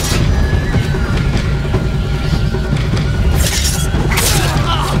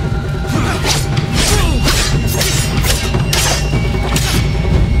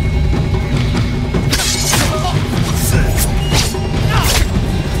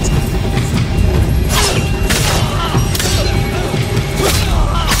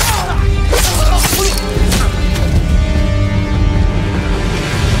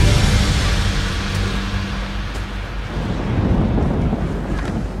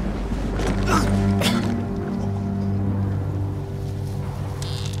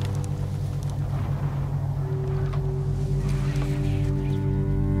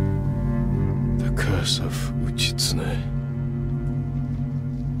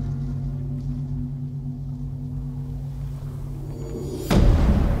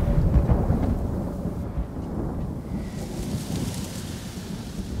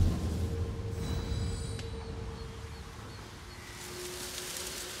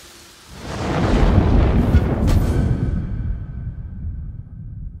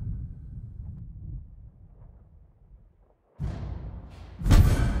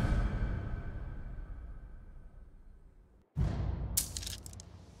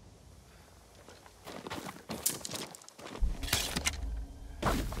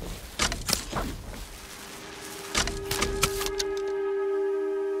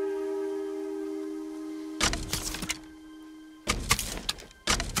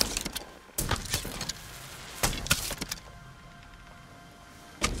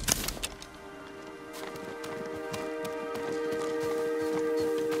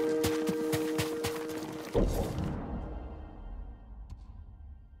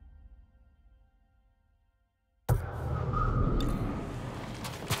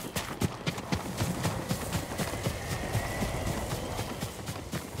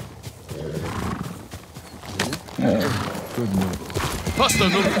 Good noble. Pasta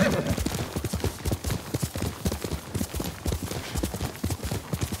noodle.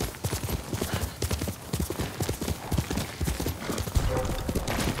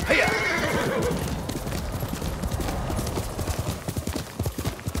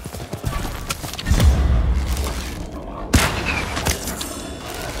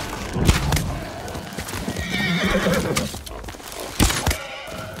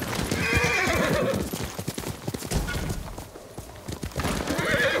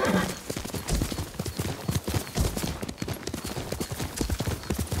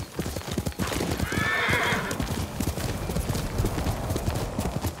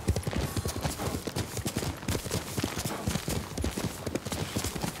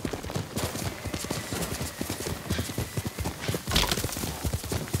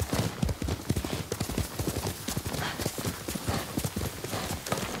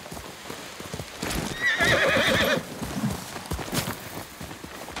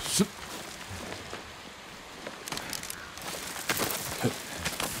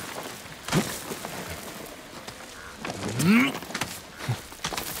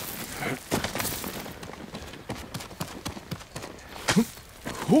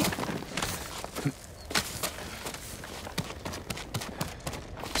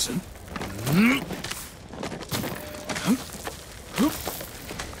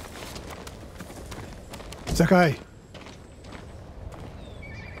 Sakai.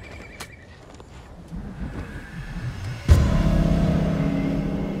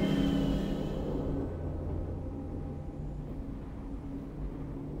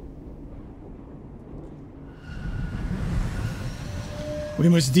 We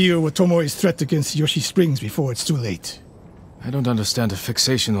must deal with Tomoe's threat against Yoshi Springs before it's too late. I don't understand a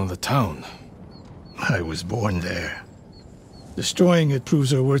fixation on the town. I was born there. Destroying it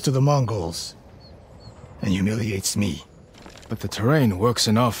proves our worth to the Mongols, and humiliates me. But the terrain works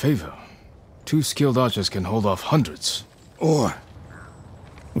in our favor. 2 skilled archers can hold off hundreds. Or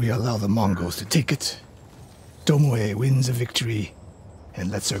we allow the Mongols to take it. Tomoe wins a victory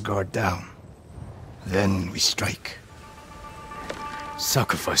and lets her guard down. Then we strike.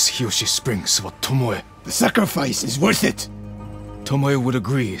 Sacrifice Yoshi Springs for Tomoe. The sacrifice is worth it! Tomoe would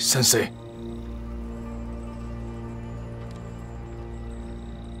agree, Sensei.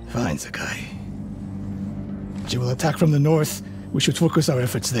 Fine, Sakai. She will attack from the north. We should focus our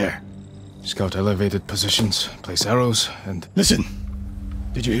efforts there. Scout elevated positions, place arrows, and... Listen!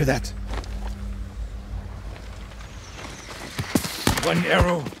 Did you hear that? 1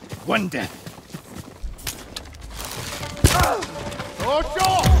 arrow, 1 death.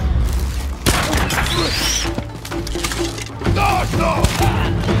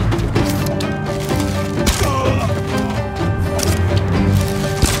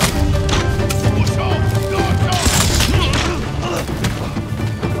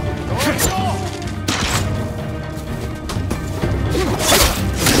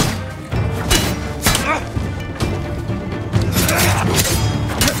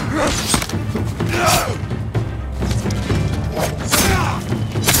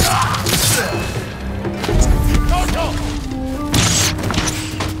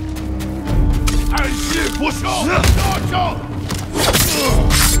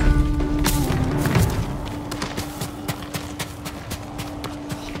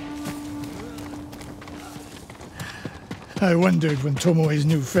 I wondered when Tomoe's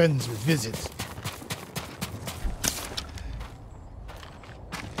new friends would visit.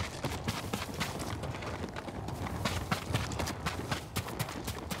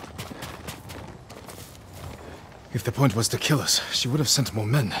 If the point was to kill us, she would have sent more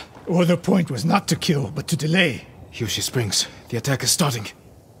men. Or the point was not to kill, but to delay. Yoshi Springs, the attack is starting.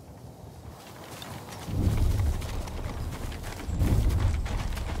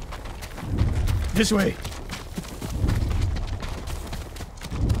 This way.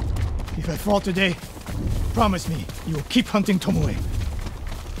 If I fall today, promise me you will keep hunting Tomoe.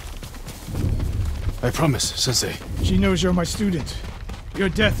 I promise, Sensei. She knows you're my student. Your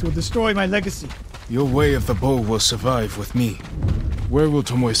death will destroy my legacy. Your way of the bow will survive with me. Where will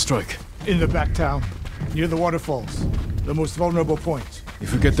Tomoe strike? In the back town, near the waterfalls. The most vulnerable point.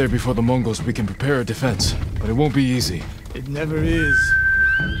 If we get there before the Mongols, we can prepare a defense. But it won't be easy. It never is.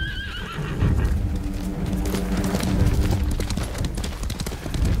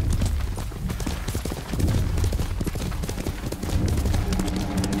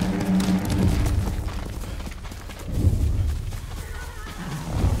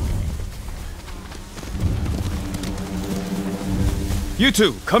 You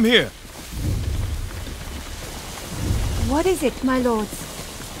two, come here. What is it, my lords?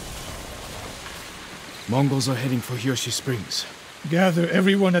 Mongols are heading for Hiyoshi Springs. Gather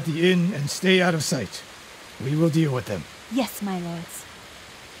everyone at the inn and stay out of sight. We will deal with them. Yes, my lords.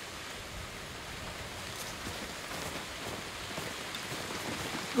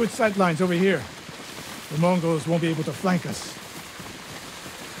 Good sight lines over here. The Mongols won't be able to flank us.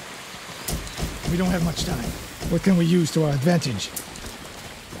 We don't have much time. What can we use to our advantage?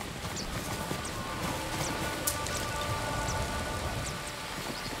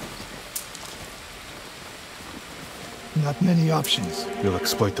 Not many options. We'll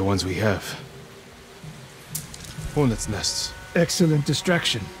exploit the ones we have. Hornets' nests. Excellent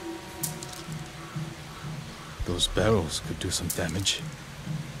distraction. Those barrels could do some damage.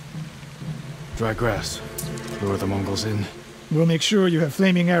 Dry grass. Lure the Mongols in. We'll make sure you have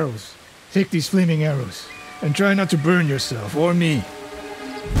flaming arrows. Take these flaming arrows, and try not to burn yourself or me.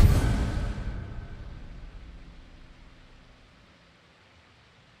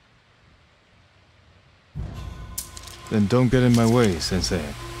 Then don't get in my way, Sensei.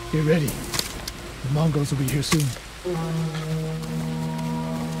 Get ready. The Mongols will be here soon.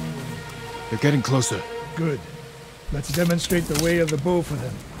 They're getting closer. Good. Let's demonstrate the way of the bow for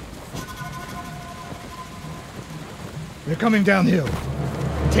them. They're coming downhill.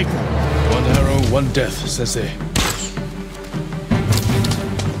 Take them. One arrow, one death, Sensei.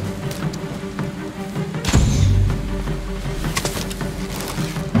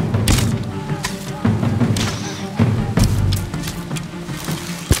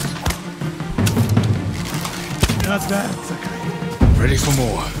 Not bad, Sakai. Ready for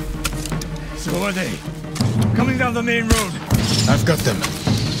more. So are they. Coming down the main road. I've got them.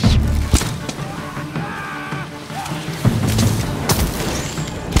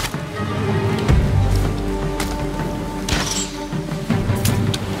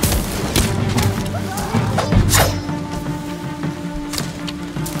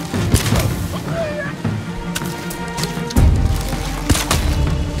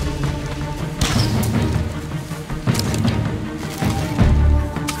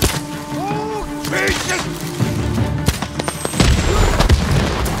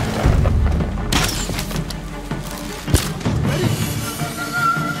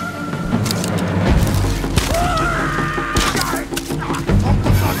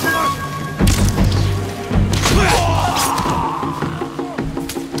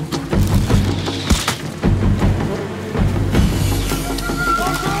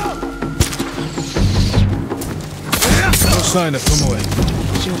 Sign of Tomoe.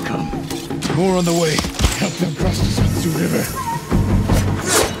 She'll come. More on the way. Help them cross the Sutsu River.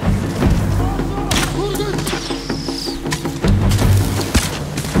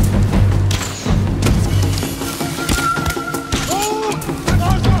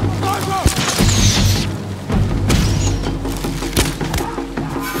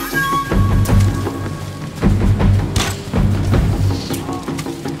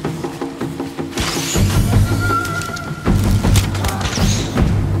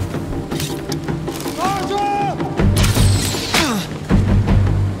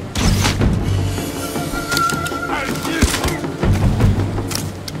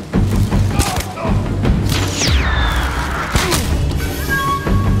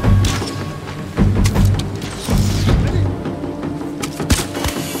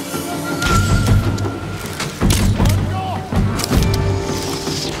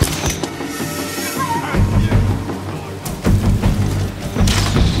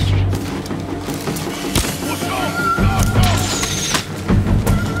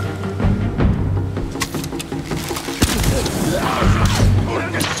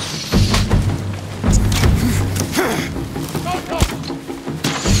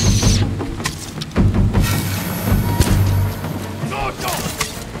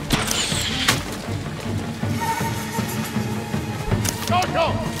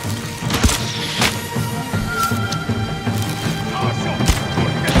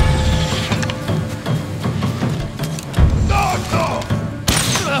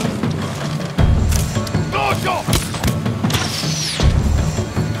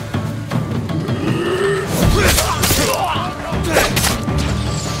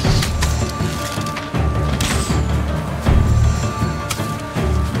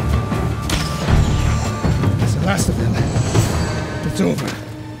 Last of them. It's over.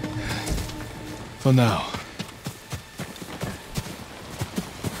 For now.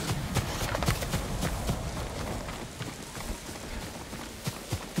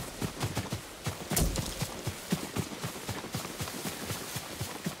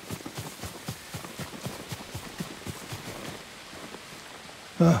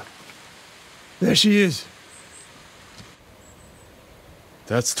 There she is.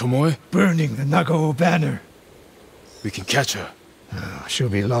 That's Tomoe? Burning the Nagao banner. We can catch her. She'll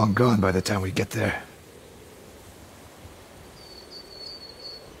be long gone by the time we get there.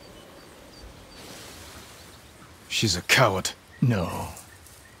 She's a coward. No.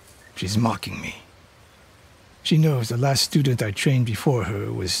 She's mocking me. She knows the last student I trained before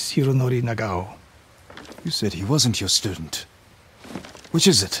her was Hironori Nagao. You said he wasn't your student. Which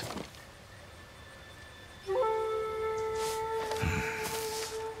is it?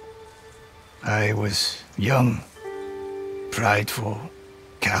 I was young, prideful,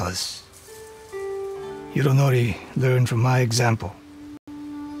 callous. Hironori learned from my example.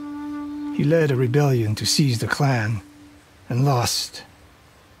 He led a rebellion to seize the clan, and lost,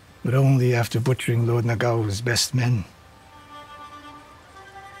 but only after butchering Lord Nagao's best men.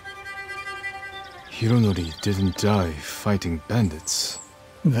 Hironori didn't die fighting bandits.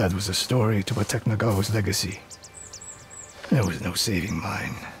 That was a story to protect Nagao's legacy. There was no saving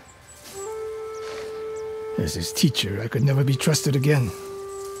mine. As his teacher, I could never be trusted again.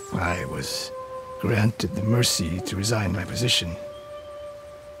 I was granted the mercy to resign my position.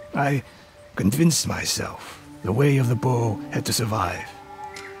 I convinced myself the way of the bow had to survive.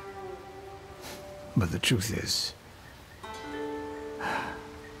 But the truth is,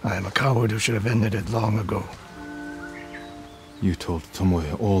 I am a coward who should have ended it long ago. You told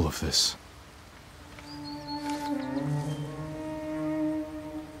Tomoe all of this.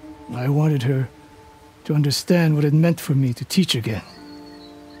 I wanted her to understand what it meant for me to teach again.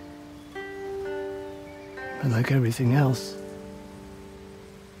 But like everything else,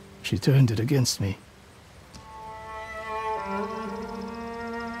 she turned it against me.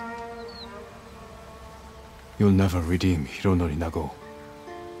 You'll never redeem Hironori Nagao.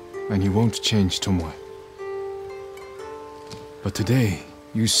 And you won't change Tomoe. But today,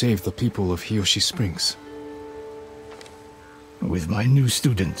 you saved the people of Hiyoshi Springs. With my new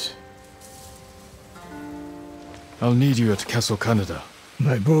student. I'll need you at Castle Kaneda.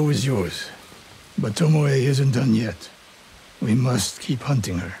 My bow is yours, but Tomoe isn't done yet. We must keep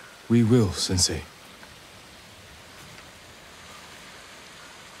hunting her. We will, Sensei.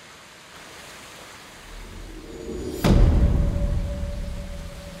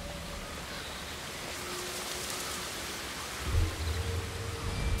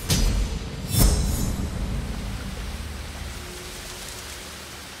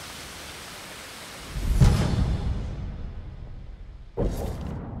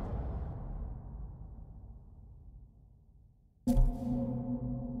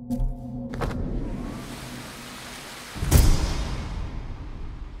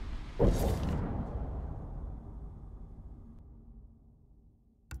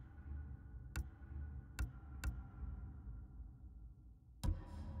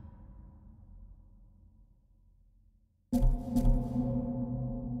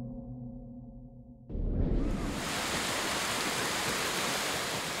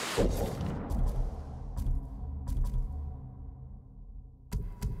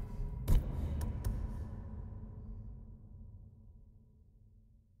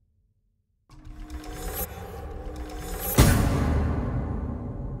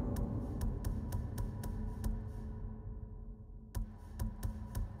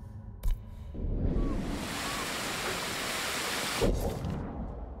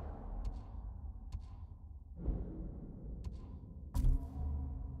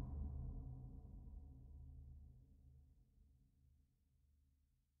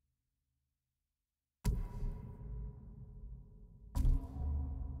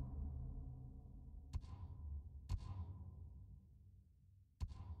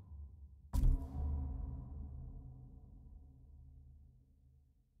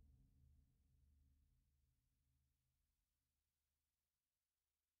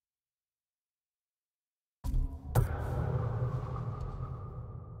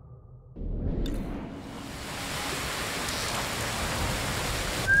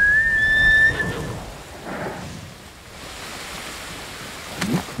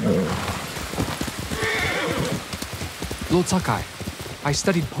 Lord Sakai, I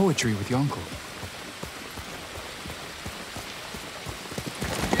studied poetry with your uncle.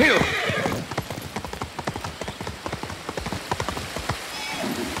 Hail!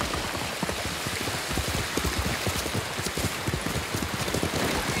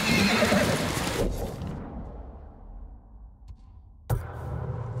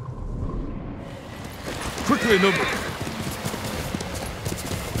 Quickly, Nobu!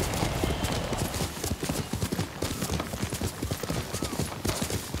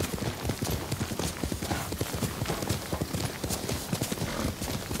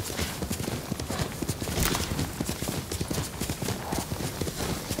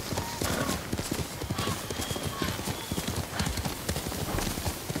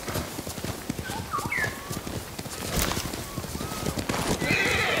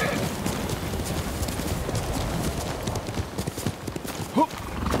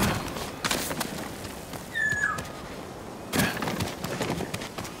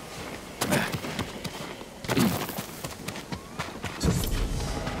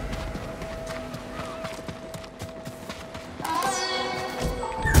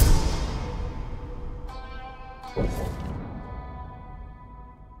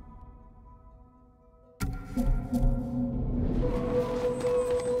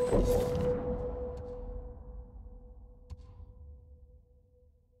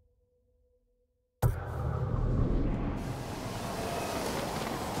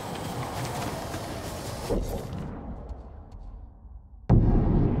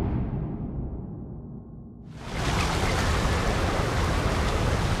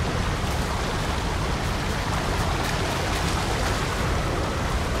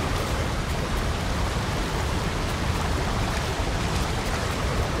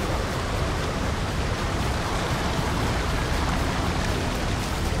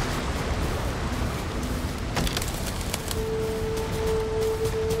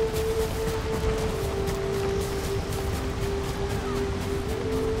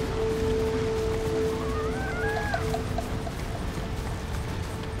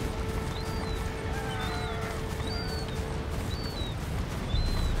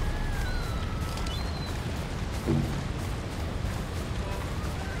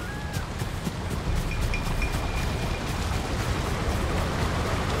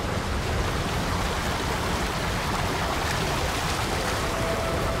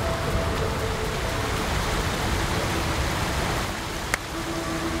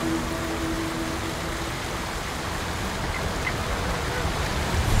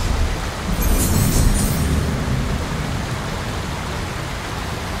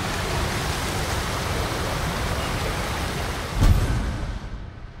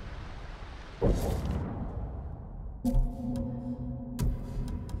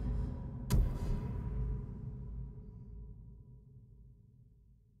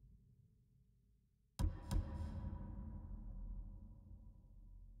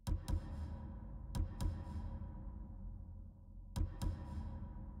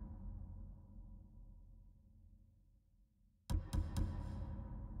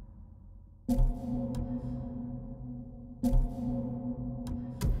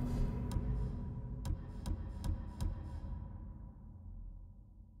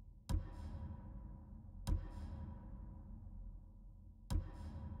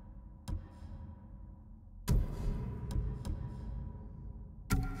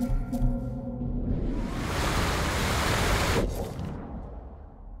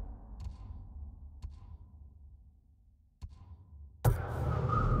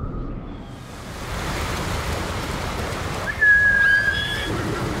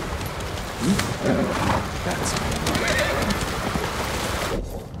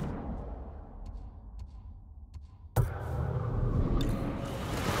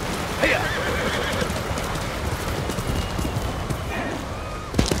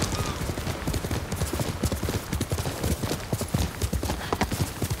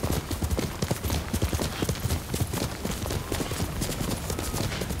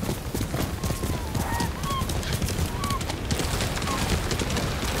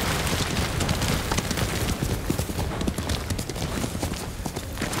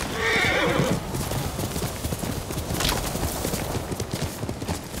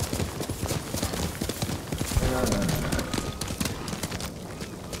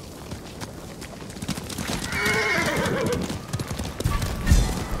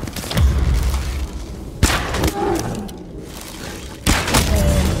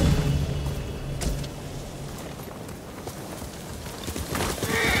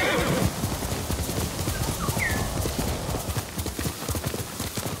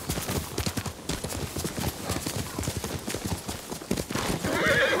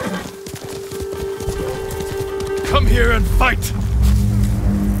 Come here and fight!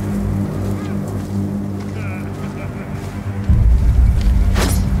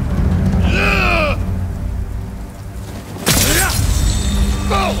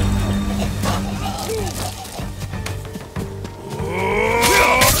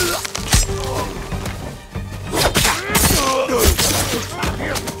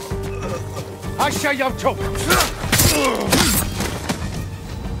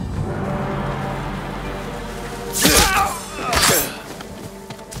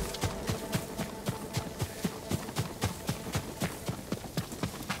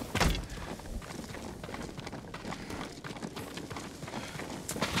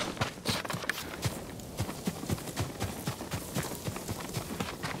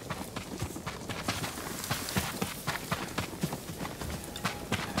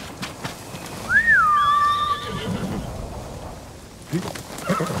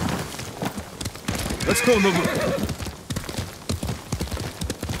 Let's go, Nobu.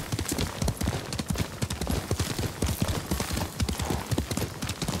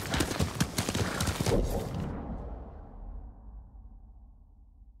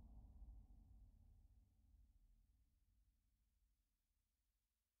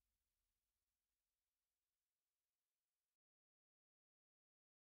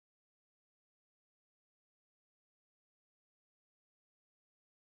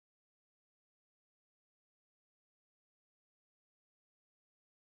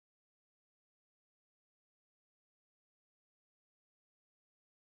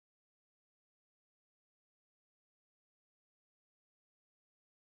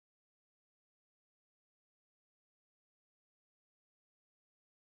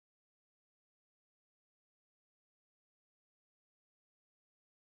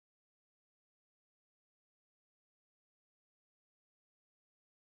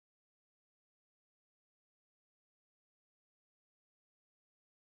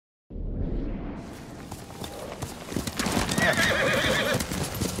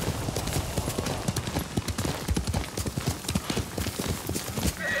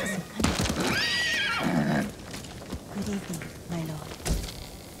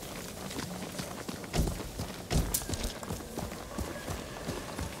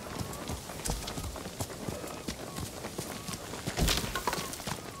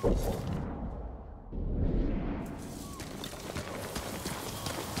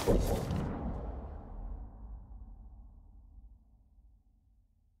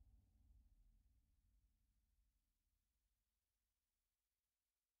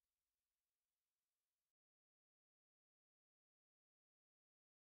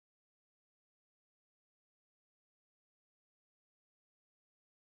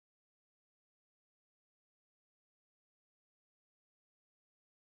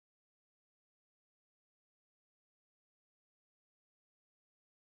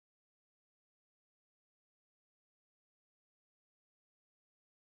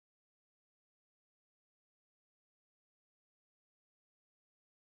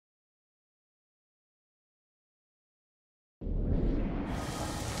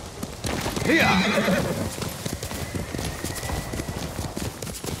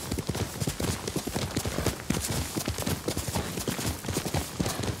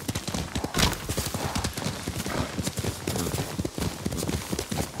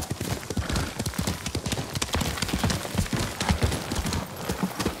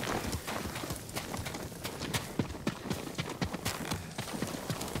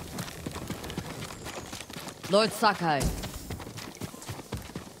 Lord Sakai.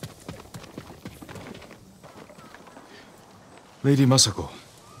 Lady Masako,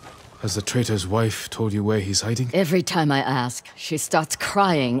 has the traitor's wife told you where he's hiding? Every time I ask, she starts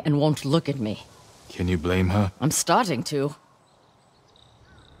crying and won't look at me. Can you blame her? I'm starting to.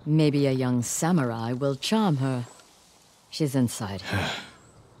 Maybe a young samurai will charm her. She's inside.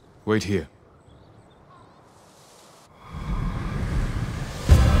 Wait here.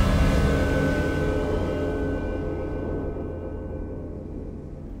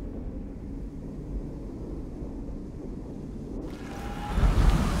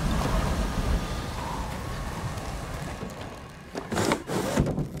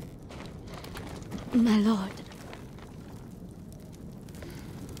 My lord.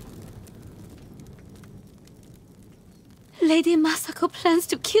 Lady Masako plans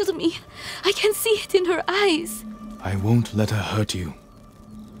to kill me. I can see it in her eyes. I won't let her hurt you.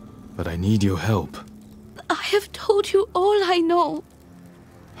 But I need your help. I have told you all I know.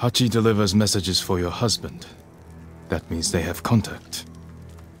 Hachi delivers messages for your husband. That means they have contact.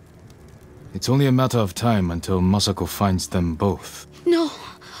 It's only a matter of time until Masako finds them both. No,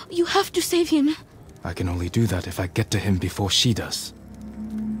 you have to save him. I can only do that if I get to him before she does.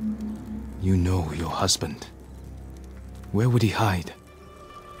 You know your husband. Where would he hide?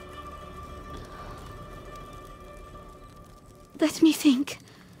 Let me think.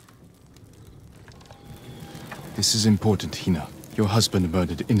 This is important, Hina. Your husband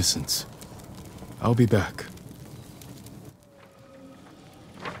murdered innocents. I'll be back.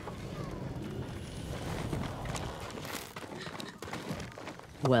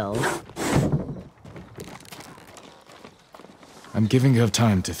 Well? I'm giving her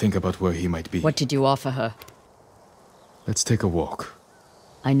time to think about where he might be. What did you offer her? Let's take a walk.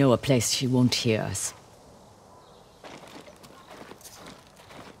 I know a place she won't hear us.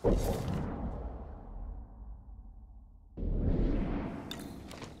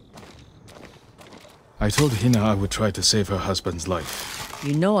 I told Hina I would try to save her husband's life.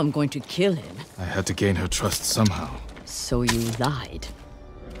 You know I'm going to kill him. I had to gain her trust somehow. So you lied.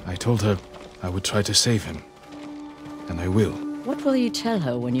 I told her I would try to save him. And I will. What will you tell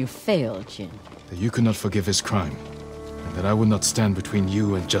her when you fail, Jin? That you cannot forgive his crime. And that I will not stand between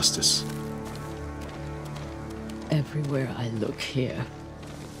you and justice. Everywhere I look here,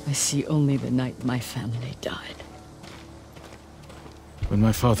 I see only the night my family died. When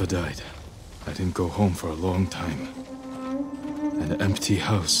my father died, I didn't go home for a long time. An empty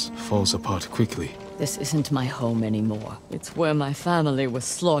house falls apart quickly. This isn't my home anymore. It's where my family was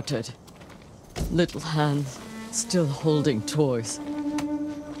slaughtered. Little hands, still holding toys.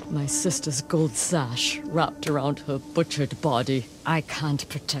 My sister's gold sash wrapped around her butchered body. I can't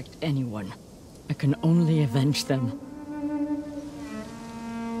protect anyone. I can only avenge them.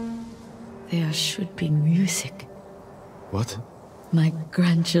 There should be music. What? My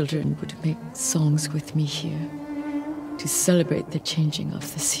grandchildren would make songs with me here to celebrate the changing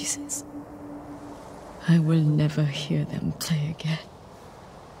of the seasons. I will never hear them play again.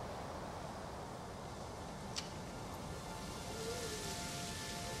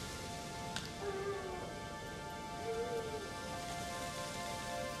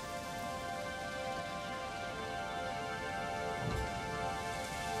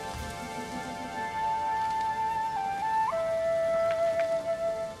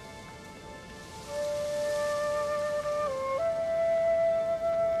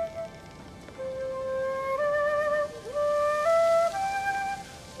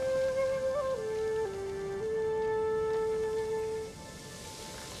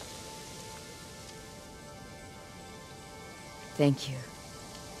 Thank you.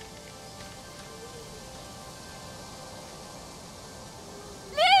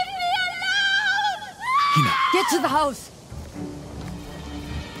 Leave me alone! Hina! Get to the house!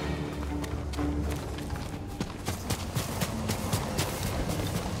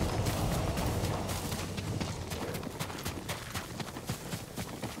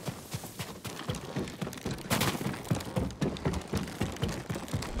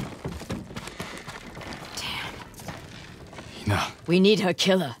 We need her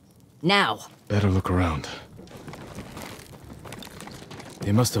killer. Now. Better look around.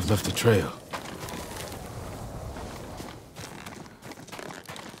 They must have left a trail.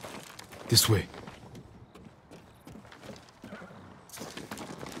 This way.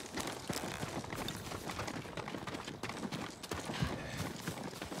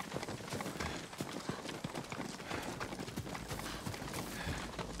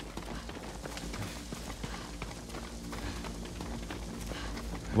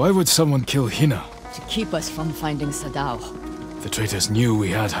 Why would someone kill Hina? To keep us from finding Sadao. The traitors knew we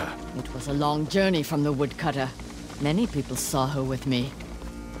had her. It was a long journey from the woodcutter. Many people saw her with me.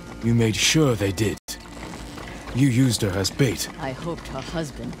 You made sure they did. You used her as bait. I hoped her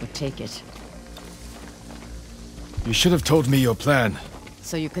husband would take it. You should have told me your plan.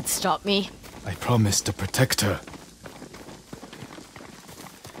 So you could stop me? I promised to protect her.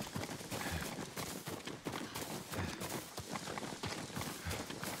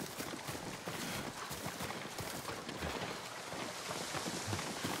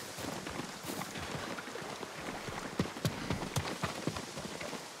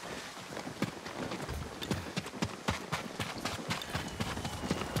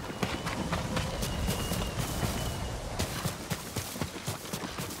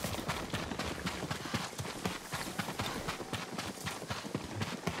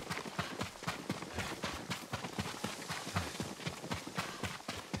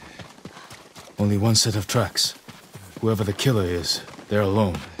 Only one set of tracks. Whoever the killer is, they're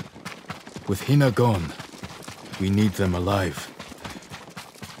alone. With Hina gone, we need them alive.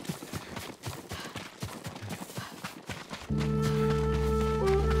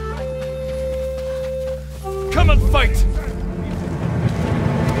 Come and fight!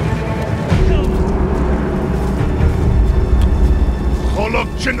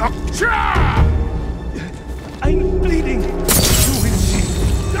 I'm bleeding! Who is she?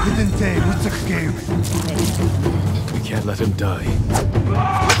 Didn't they? What's the game? We can't let him die.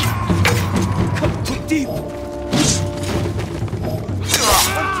 Cut too deep!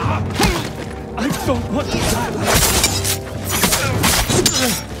 I don't want to die like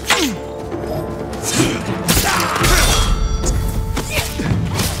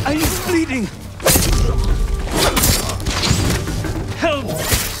I'm bleeding! Help!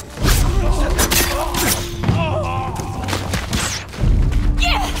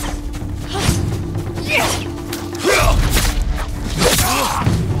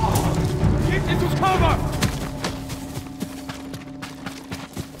 Get into cover!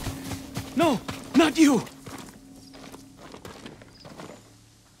 No, not you!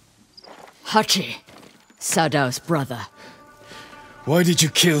 Hachi, Sadao's brother. Why did you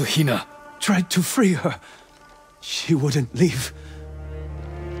kill Hina? Tried to free her. She wouldn't leave.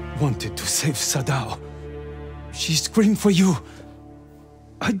 Wanted to save Sadao. She screamed for you.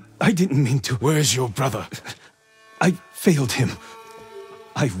 I didn't mean to. Where's your brother? I failed him.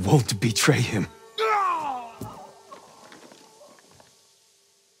 I won't betray him.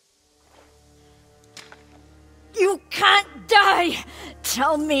 You can't die!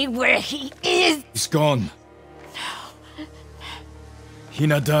 Tell me where he is! He's gone. No.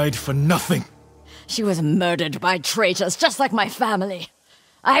 Hina died for nothing. She was murdered by traitors, just like my family.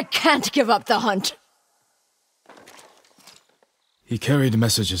 I can't give up the hunt. He carried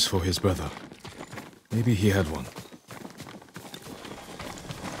messages for his brother. Maybe he had one.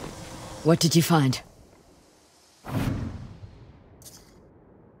 What did you find?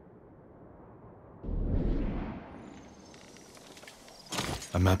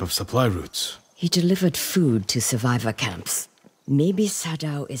 A map of supply routes. He delivered food to survivor camps. Maybe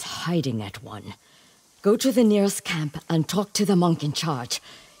Sadao is hiding at one. Go to the nearest camp and talk to the monk in charge.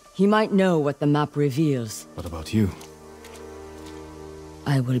 He might know what the map reveals. What about you?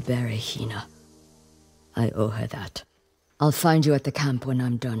 I will bury Hina. I owe her that. I'll find you at the camp when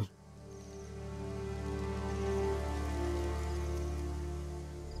I'm done.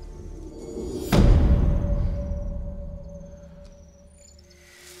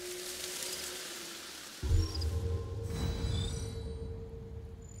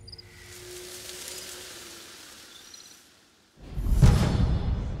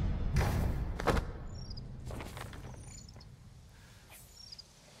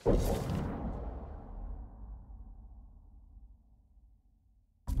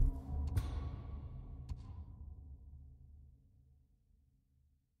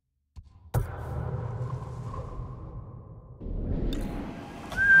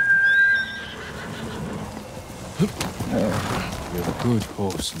 You're a good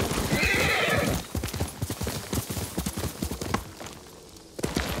horse, Lord.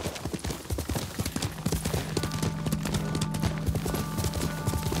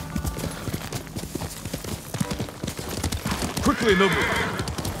 Quickly, Nobu!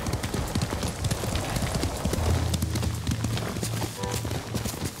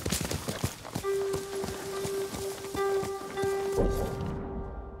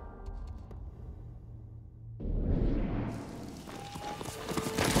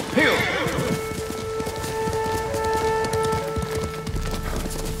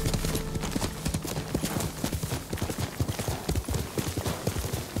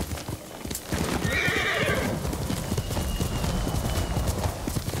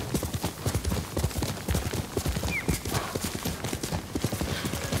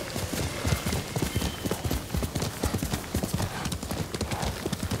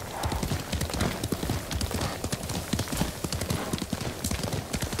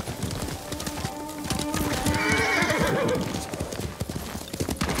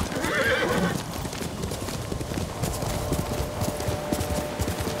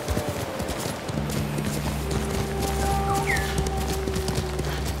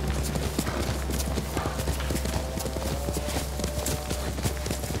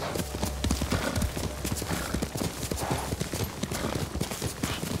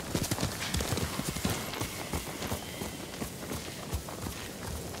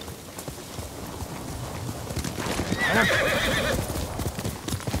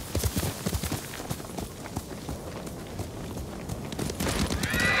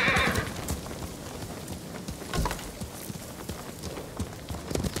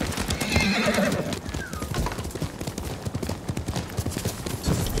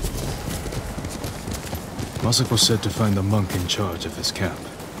 Masako said to find the monk in charge of his camp.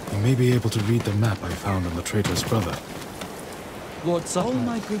 He may be able to read the map I found on the traitor's brother. Lord Sakai, all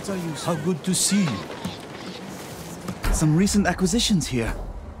my goods are used. How good to see you. Some recent acquisitions here.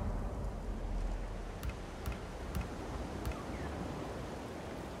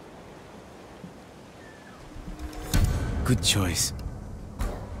 Good choice.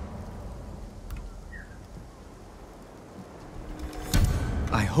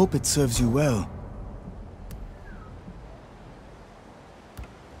 I hope it serves you well.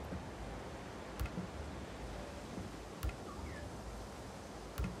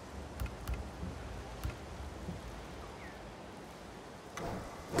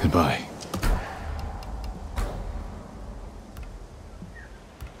 Goodbye.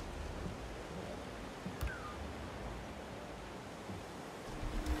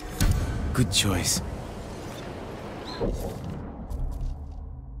 Good choice.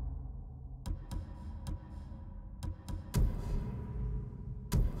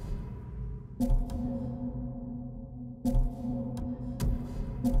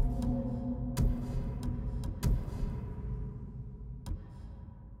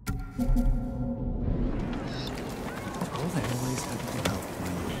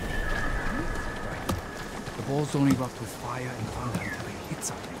 The balls don't erupt with fire and thunder until they hit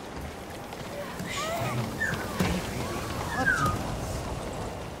something.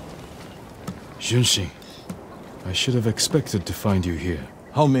 Junshin, I should have expected to find you here.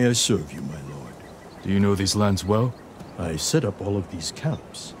 How may I serve you, my lord? Do you know these lands well? I set up all of these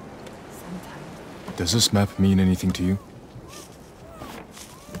camps. Does this map mean anything to you?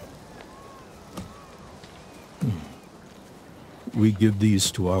 We give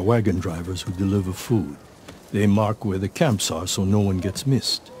these to our wagon drivers who deliver food. They mark where the camps are so no one gets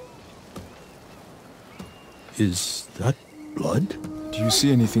missed. Is that blood? Do you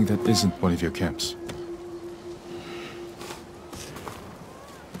see anything that isn't one of your camps?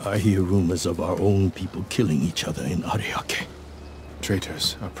 I hear rumors of our own people killing each other in Ariake.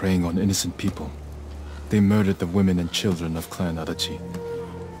 Traitors are preying on innocent people. They murdered the women and children of Clan Adachi.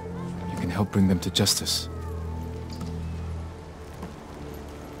 You can help bring them to justice.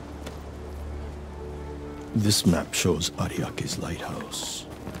 This map shows Ariake's lighthouse.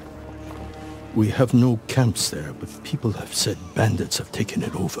 We have no camps there, but people have said bandits have taken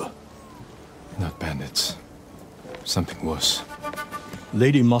it over. Not bandits. Something worse.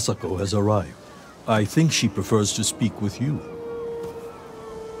 Lady Masako has arrived. I think she prefers to speak with you.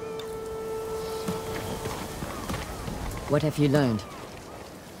 What have you learned?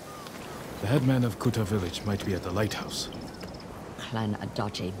 The headman of Kuta village might be at the lighthouse. Clan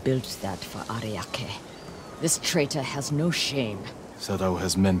Adachi built that for Ariake. This traitor has no shame. Sadao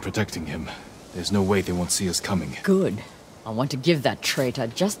has men protecting him. There's no way they won't see us coming. Good. I want to give that traitor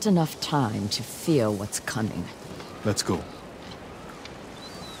just enough time to fear what's coming. Let's go.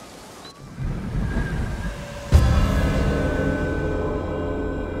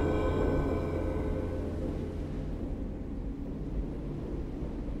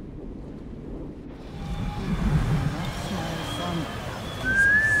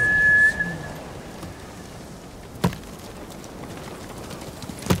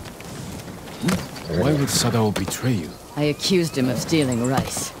 Why would Sadao betray you? I accused him of stealing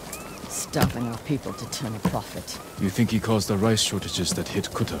rice, starving our people to turn a profit. You think he caused the rice shortages that hit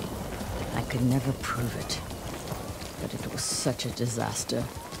Kuta? I could never prove it, but it was such a disaster.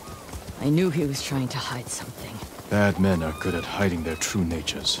 I knew he was trying to hide something. Bad men are good at hiding their true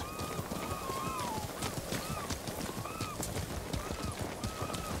natures.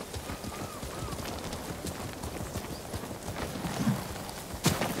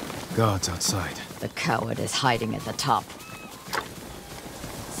 Guards outside. The coward is hiding at the top.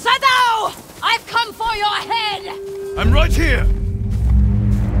 Sadao! I've come for your head! I'm right here!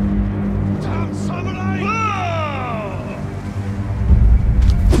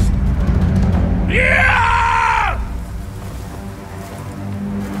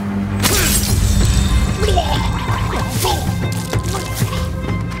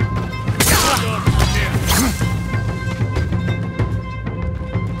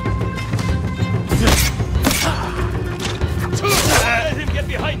 Let him get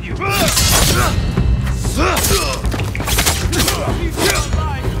behind you!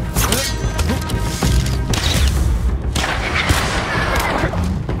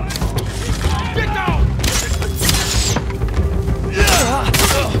 Get down!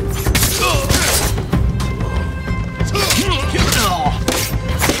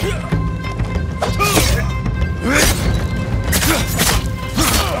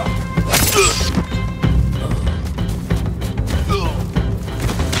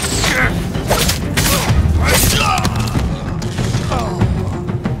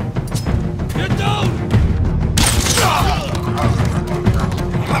 Get down!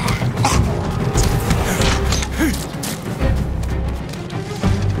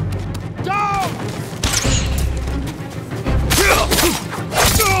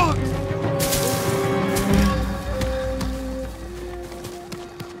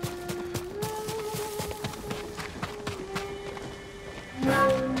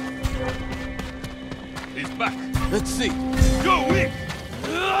 He's back. Let's see. Go, Wick!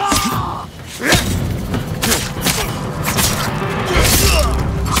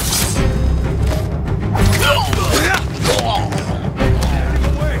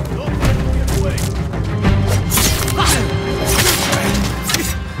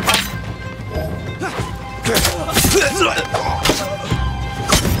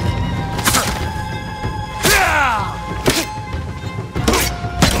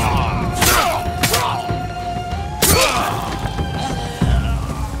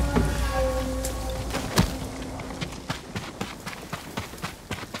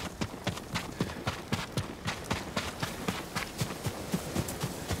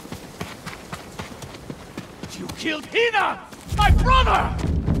 You killed Hina! My brother!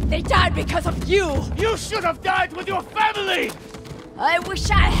 They died because of you! You should have died with your family! I wish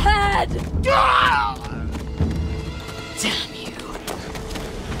I had! Damn you.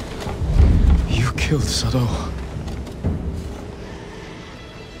 You killed Sadao.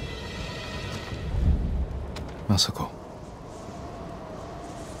 Masako.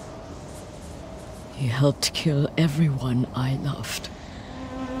 He helped kill everyone I loved.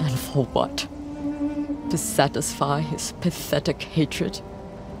 And for what? To satisfy his pathetic hatred?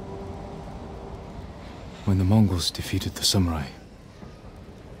 When the Mongols defeated the samurai,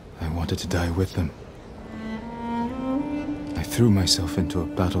 I wanted to die with them. I threw myself into a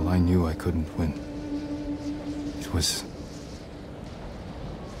battle I knew I couldn't win. It was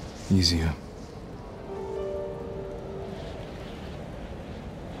easier.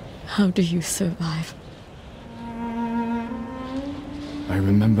 How do you survive? I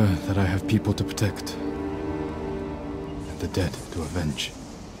remember that I have people to protect, and the dead to avenge.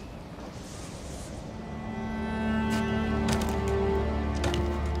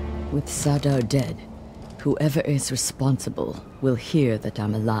 With Sadao dead, whoever is responsible will hear that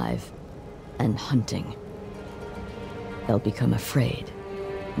I'm alive and hunting. They'll become afraid,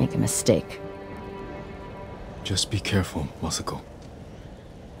 make a mistake. Just be careful, Masako.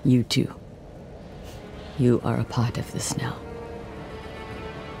 You too. You are a part of this now.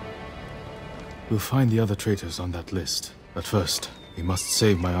 We'll find the other traitors on that list. But first, we must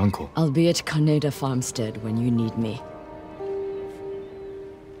save my uncle. I'll be at Kaneda Farmstead when you need me.